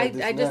me and said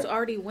this I and just that.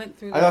 already went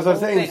through That's what I'm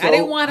saying. thing. So I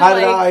didn't want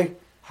to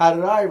how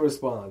did I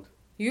respond?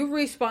 You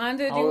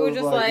responded. I You were was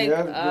just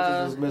yeah,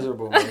 bitch is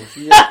miserable, man.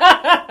 She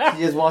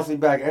just wants me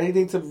back.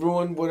 Anything to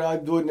ruin what I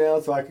do now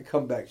so I could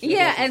come back.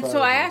 Yeah, and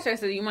so I asked her, I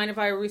said, you mind if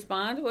I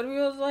respond? What if he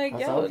was like,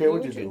 yeah, okay,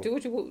 do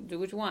what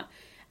you want.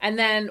 And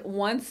then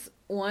once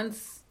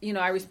you know,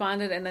 I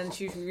responded, and then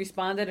she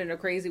responded in a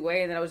crazy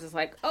way, and then I was just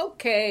like,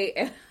 okay,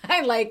 and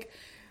I like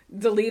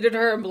deleted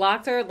her and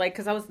blocked her, like,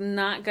 because I was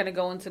not gonna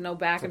go into no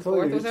back and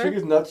forth with her. Chick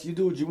is nuts. You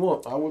do what you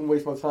want. I wouldn't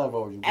waste my time if I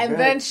was you. And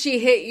then she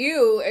hit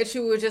you, and she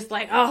was just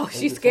like, oh,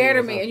 she's scared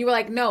of me, and you were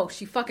like, no,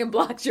 she fucking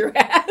blocked your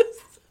ass.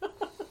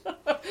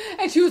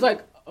 And she was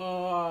like,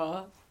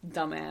 oh,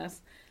 dumbass.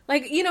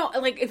 Like, you know,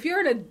 like, if you're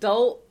an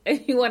adult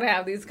and you want to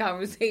have these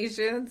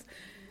conversations,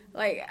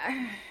 like,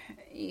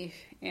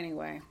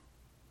 anyway.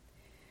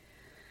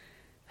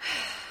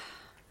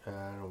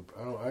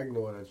 I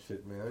ignore that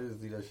shit, man. I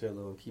just leave that shit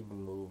alone. Keep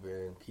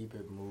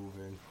it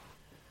moving.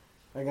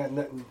 I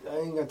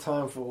ain't got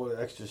time for all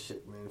the extra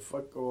shit, man.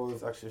 Fuck all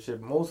this extra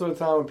shit. Most of the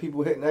time when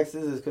people hit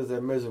exes is because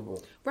they're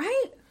miserable.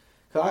 Right?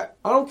 Cause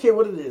I don't care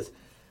what it is.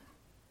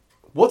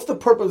 What's the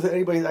purpose of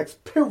anybody's ex,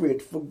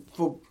 period?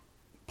 For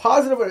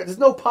positive, there's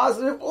no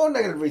positive or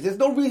negative reason. There's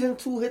no reason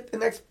to hit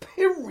an ex,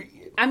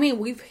 period. I mean,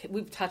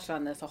 we've touched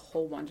on this a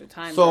whole bunch of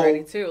times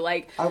already, too.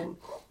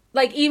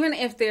 Like, even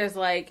if there's,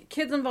 like,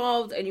 kids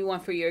involved and you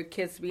want for your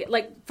kids to be...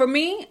 Like, for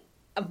me,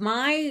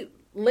 my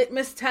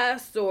litmus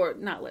test, or...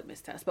 Not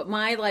litmus test, but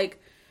my,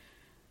 like,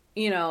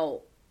 you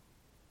know...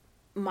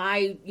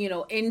 My, you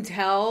know,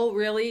 intel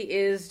really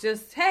is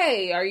just,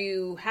 hey, are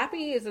you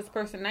happy? Is this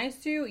person nice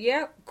to you?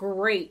 Yeah,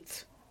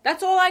 great.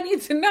 That's all I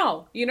need to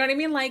know. You know what I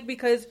mean? Like,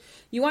 because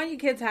you want your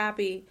kids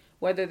happy,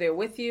 whether they're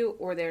with you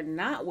or they're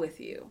not with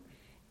you.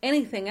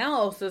 Anything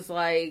else is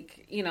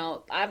like, you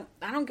know, I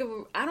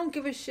don't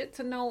give a shit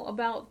to know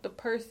about the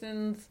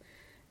person's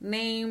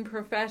name,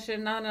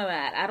 profession, none of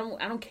that. I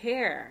don't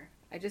care.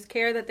 I just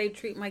care that they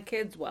treat my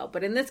kids well.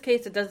 But in this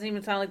case, it doesn't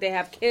even sound like they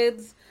have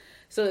kids,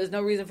 so there's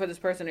no reason for this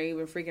person to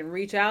even freaking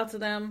reach out to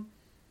them.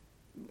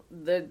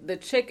 The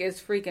chick is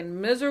freaking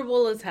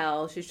miserable as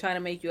hell. She's trying to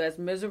make you as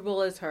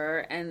miserable as her,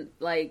 and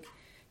like,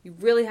 you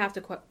really have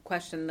to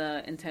question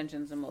the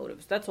intentions and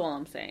motives. That's all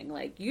I'm saying.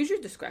 Like, use your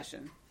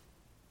discretion.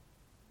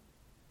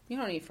 You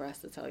don't need for us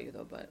to tell you,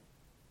 though, but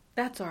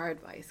that's our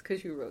advice,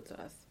 because you wrote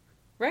to us.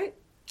 Right?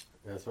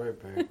 That's right,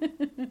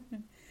 babe.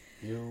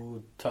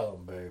 You tell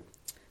them, babe.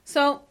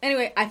 So,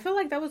 anyway, I feel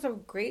like that was a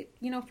great,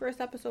 you know,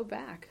 first episode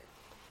back.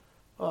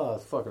 Oh,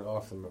 it's fucking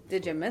awesome episode.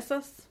 Did you miss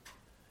us?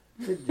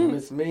 Did you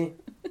miss me?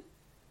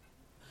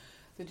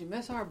 Did you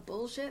miss our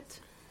bullshit?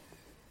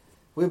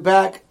 We're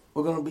back.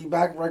 We're going to be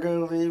back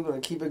regularly. We're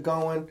going to keep it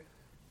going.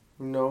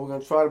 You know, we're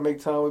going to try to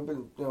make time. We've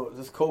been, you know,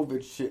 this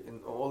COVID shit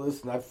and all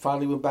this. And I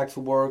finally went back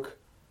to work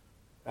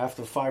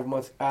after 5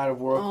 months out of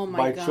work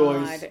by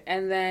choice.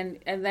 And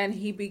then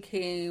he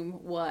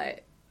became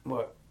what?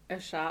 What? A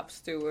shop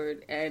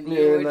steward. And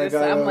you were just,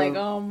 I'm like,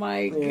 oh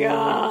my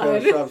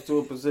God. Shop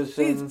steward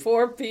position. These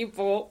poor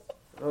people.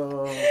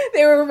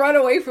 They would run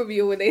away from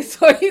you when they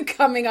saw you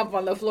coming up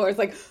on the floor. It's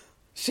like,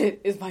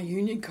 shit, is my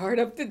union card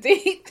up to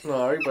date?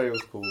 No, everybody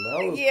was cool.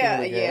 I was yeah,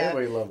 cool again. yeah.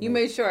 Everybody loved me. You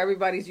made sure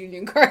everybody's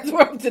union cards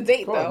were up to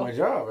date, though. That's my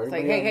job. It's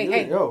like,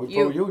 hey. Yo, we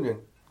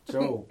pro-union.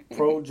 Joe.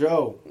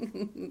 Pro-Joe.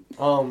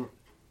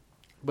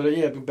 But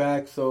yeah, I've been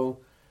back, so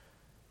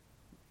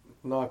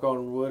knock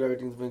on wood,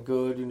 everything's been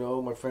good, you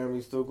know. My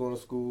family's still going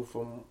to school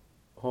from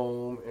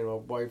home, and my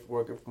wife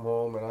working from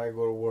home, and I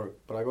go to work.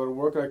 But I go to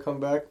work, and I come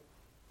back,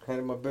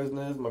 handle my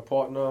business. My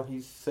partner,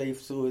 he's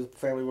safe, so his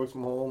family works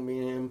from home. Me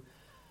and him,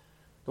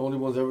 the only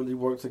ones that really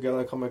work together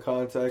and come in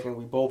contact, and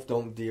we both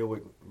don't deal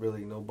with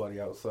really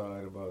nobody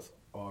outside of us,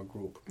 our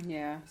group.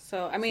 Yeah.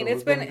 So I mean, so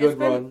it's been a good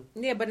run.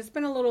 Yeah, but it's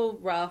been a little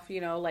rough,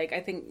 you know. Like, I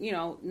think, you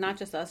know, not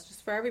just us,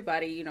 just for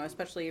everybody, you know,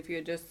 especially if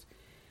you're just.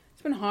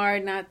 It's been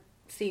hard not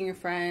seeing your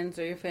friends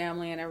or your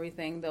family and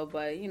everything, though.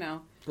 But you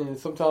know, And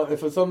sometimes, if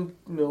for some,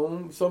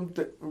 in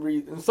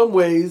some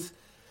ways,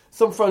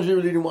 some friends you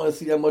really didn't want to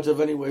see that much of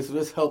anyway, so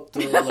this helped.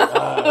 There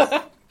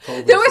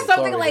was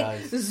something like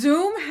guys.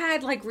 Zoom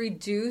had like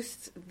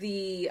reduced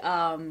the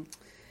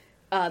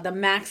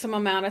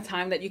maximum amount of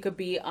time that you could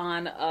be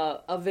on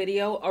a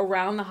video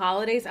around the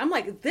holidays. I'm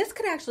like, this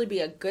could actually be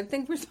a good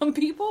thing for some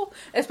people,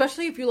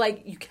 especially if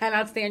you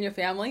cannot stand your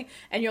family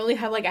and you only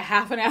have like a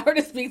half an hour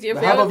to speak to your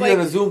family. How about you on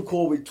a Zoom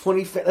call with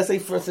 20? Let's say,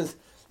 for instance,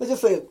 let's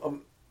just say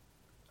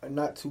a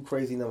not too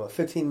crazy number,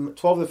 12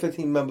 to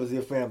 15 members of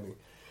your family,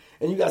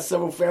 and you got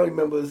several family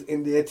members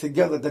in there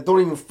together that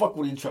don't even fuck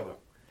with each other.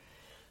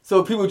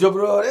 So people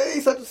jumping around, hey,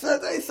 such and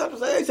such, hey, such and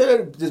such, hey,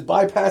 such, just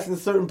bypassing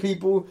certain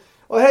people.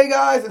 Oh, hey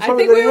guys! I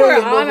think we were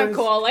on a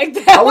call like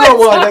that. I was on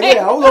one like that.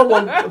 Yeah, I was on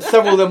one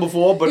several of them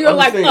before, but I'm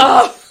like,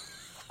 oh.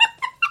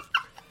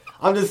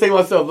 I'm just saying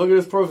myself. Look at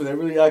this person. They're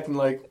really acting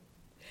like.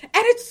 And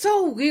it's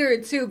so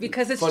weird too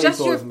because it's just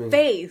your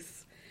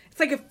face. It's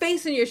like a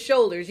face and your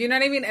shoulders. You know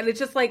what I mean? And it's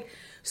just like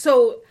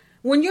so.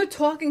 When you're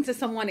talking to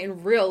someone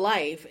in real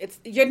life,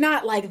 you're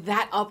not like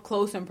that up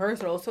close and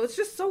personal. So it's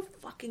just so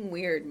fucking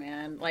weird,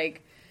 man.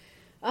 Like.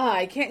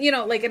 I can't,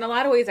 like in a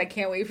lot of ways, I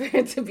can't wait for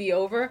it to be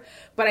over,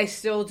 but I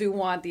still do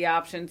want the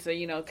option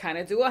to, kind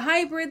of do a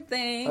hybrid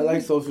thing. I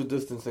like social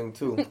distancing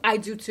too. I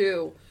do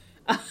too.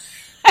 I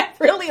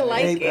really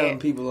like it. I hate having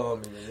people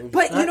on me.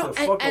 But,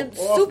 and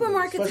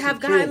supermarkets have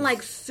gotten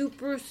like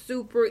super,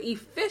 super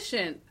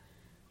efficient.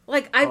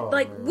 Like,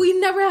 we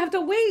never have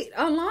to wait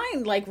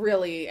online, like,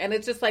 really. And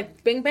it's just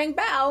like, bing, bang,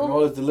 bow. And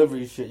all this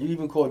delivery shit. You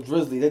even call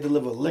Drizzly. They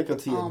deliver liquor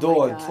to your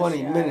door in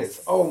 20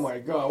 minutes. Oh, my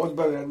God. What's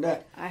better than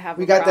that?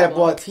 We got that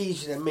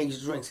Bartesian that makes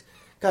drinks.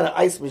 Got an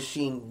ice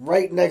machine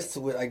right next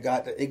to it. I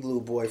got the Igloo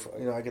Boy.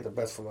 I get the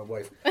best for my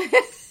wife.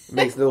 It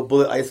makes little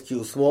bullet ice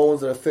cubes. Small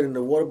ones that fit in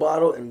the water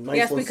bottle and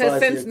nice ones size because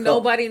since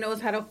nobody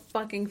knows how to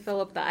fucking fill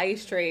up the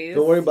ice trays.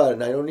 Don't worry about it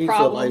now. You don't need to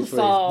fill up ice trays.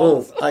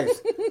 Boom.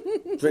 Ice.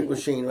 Drink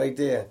machine right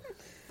there.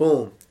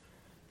 Boom.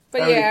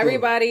 But everything. Yeah,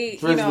 everybody,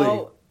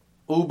 Drizzly,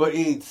 Uber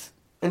Eats,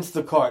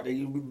 Instacart.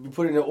 You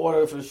put in an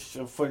order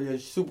for your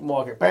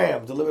supermarket.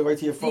 Bam, deliver right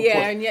to your front porch.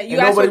 Yeah, and you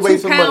ask for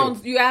 2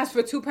 pounds. You ask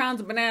for 2 pounds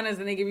of bananas,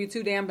 and they give you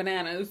 2 damn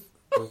bananas.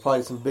 There's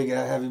probably some big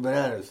heavy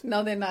bananas.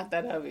 No, they're not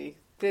that heavy.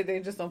 They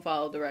just don't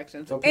follow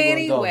directions.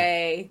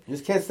 Anyway, you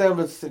just can't stand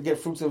them to get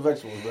fruits and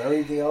vegetables, but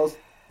everything else,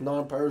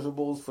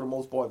 non-perishables, for the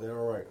most part, they're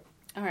all right.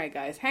 All right,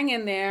 guys, hang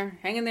in there.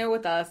 Hang in there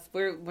with us.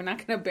 We're not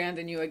going to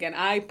abandon you again.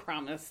 I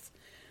promise.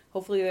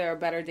 Hopefully there are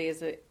better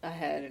days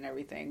ahead and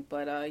everything.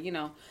 But,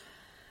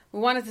 we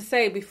wanted to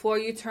say, before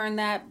you turn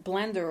that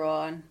blender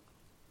on,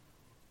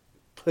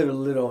 put a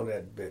lid on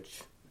that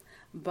bitch.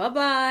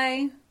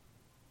 Bye-bye.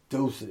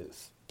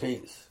 Deuces.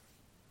 Peace.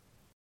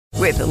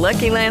 With the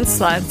Lucky Land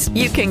Slots,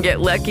 you can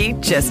get lucky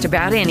just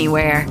about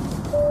anywhere.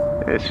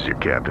 This is your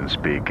captain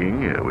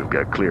speaking. We've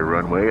got clear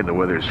runway and the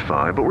weather's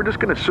fine, but we're just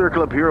going to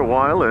circle up here a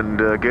while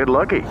and get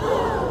lucky.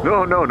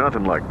 No,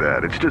 nothing like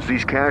that. It's just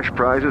these cash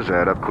prizes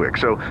add up quick.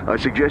 So I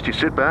suggest you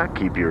sit back,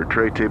 keep your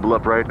tray table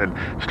upright, and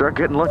start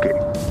getting lucky.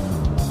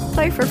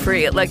 Play for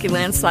free at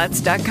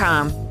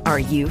LuckyLandSlots.com. Are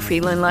you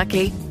feeling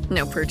lucky?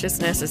 No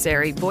purchase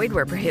necessary. Void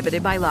where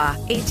prohibited by law.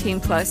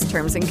 18+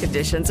 terms and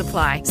conditions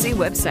apply. See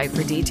website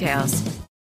for details.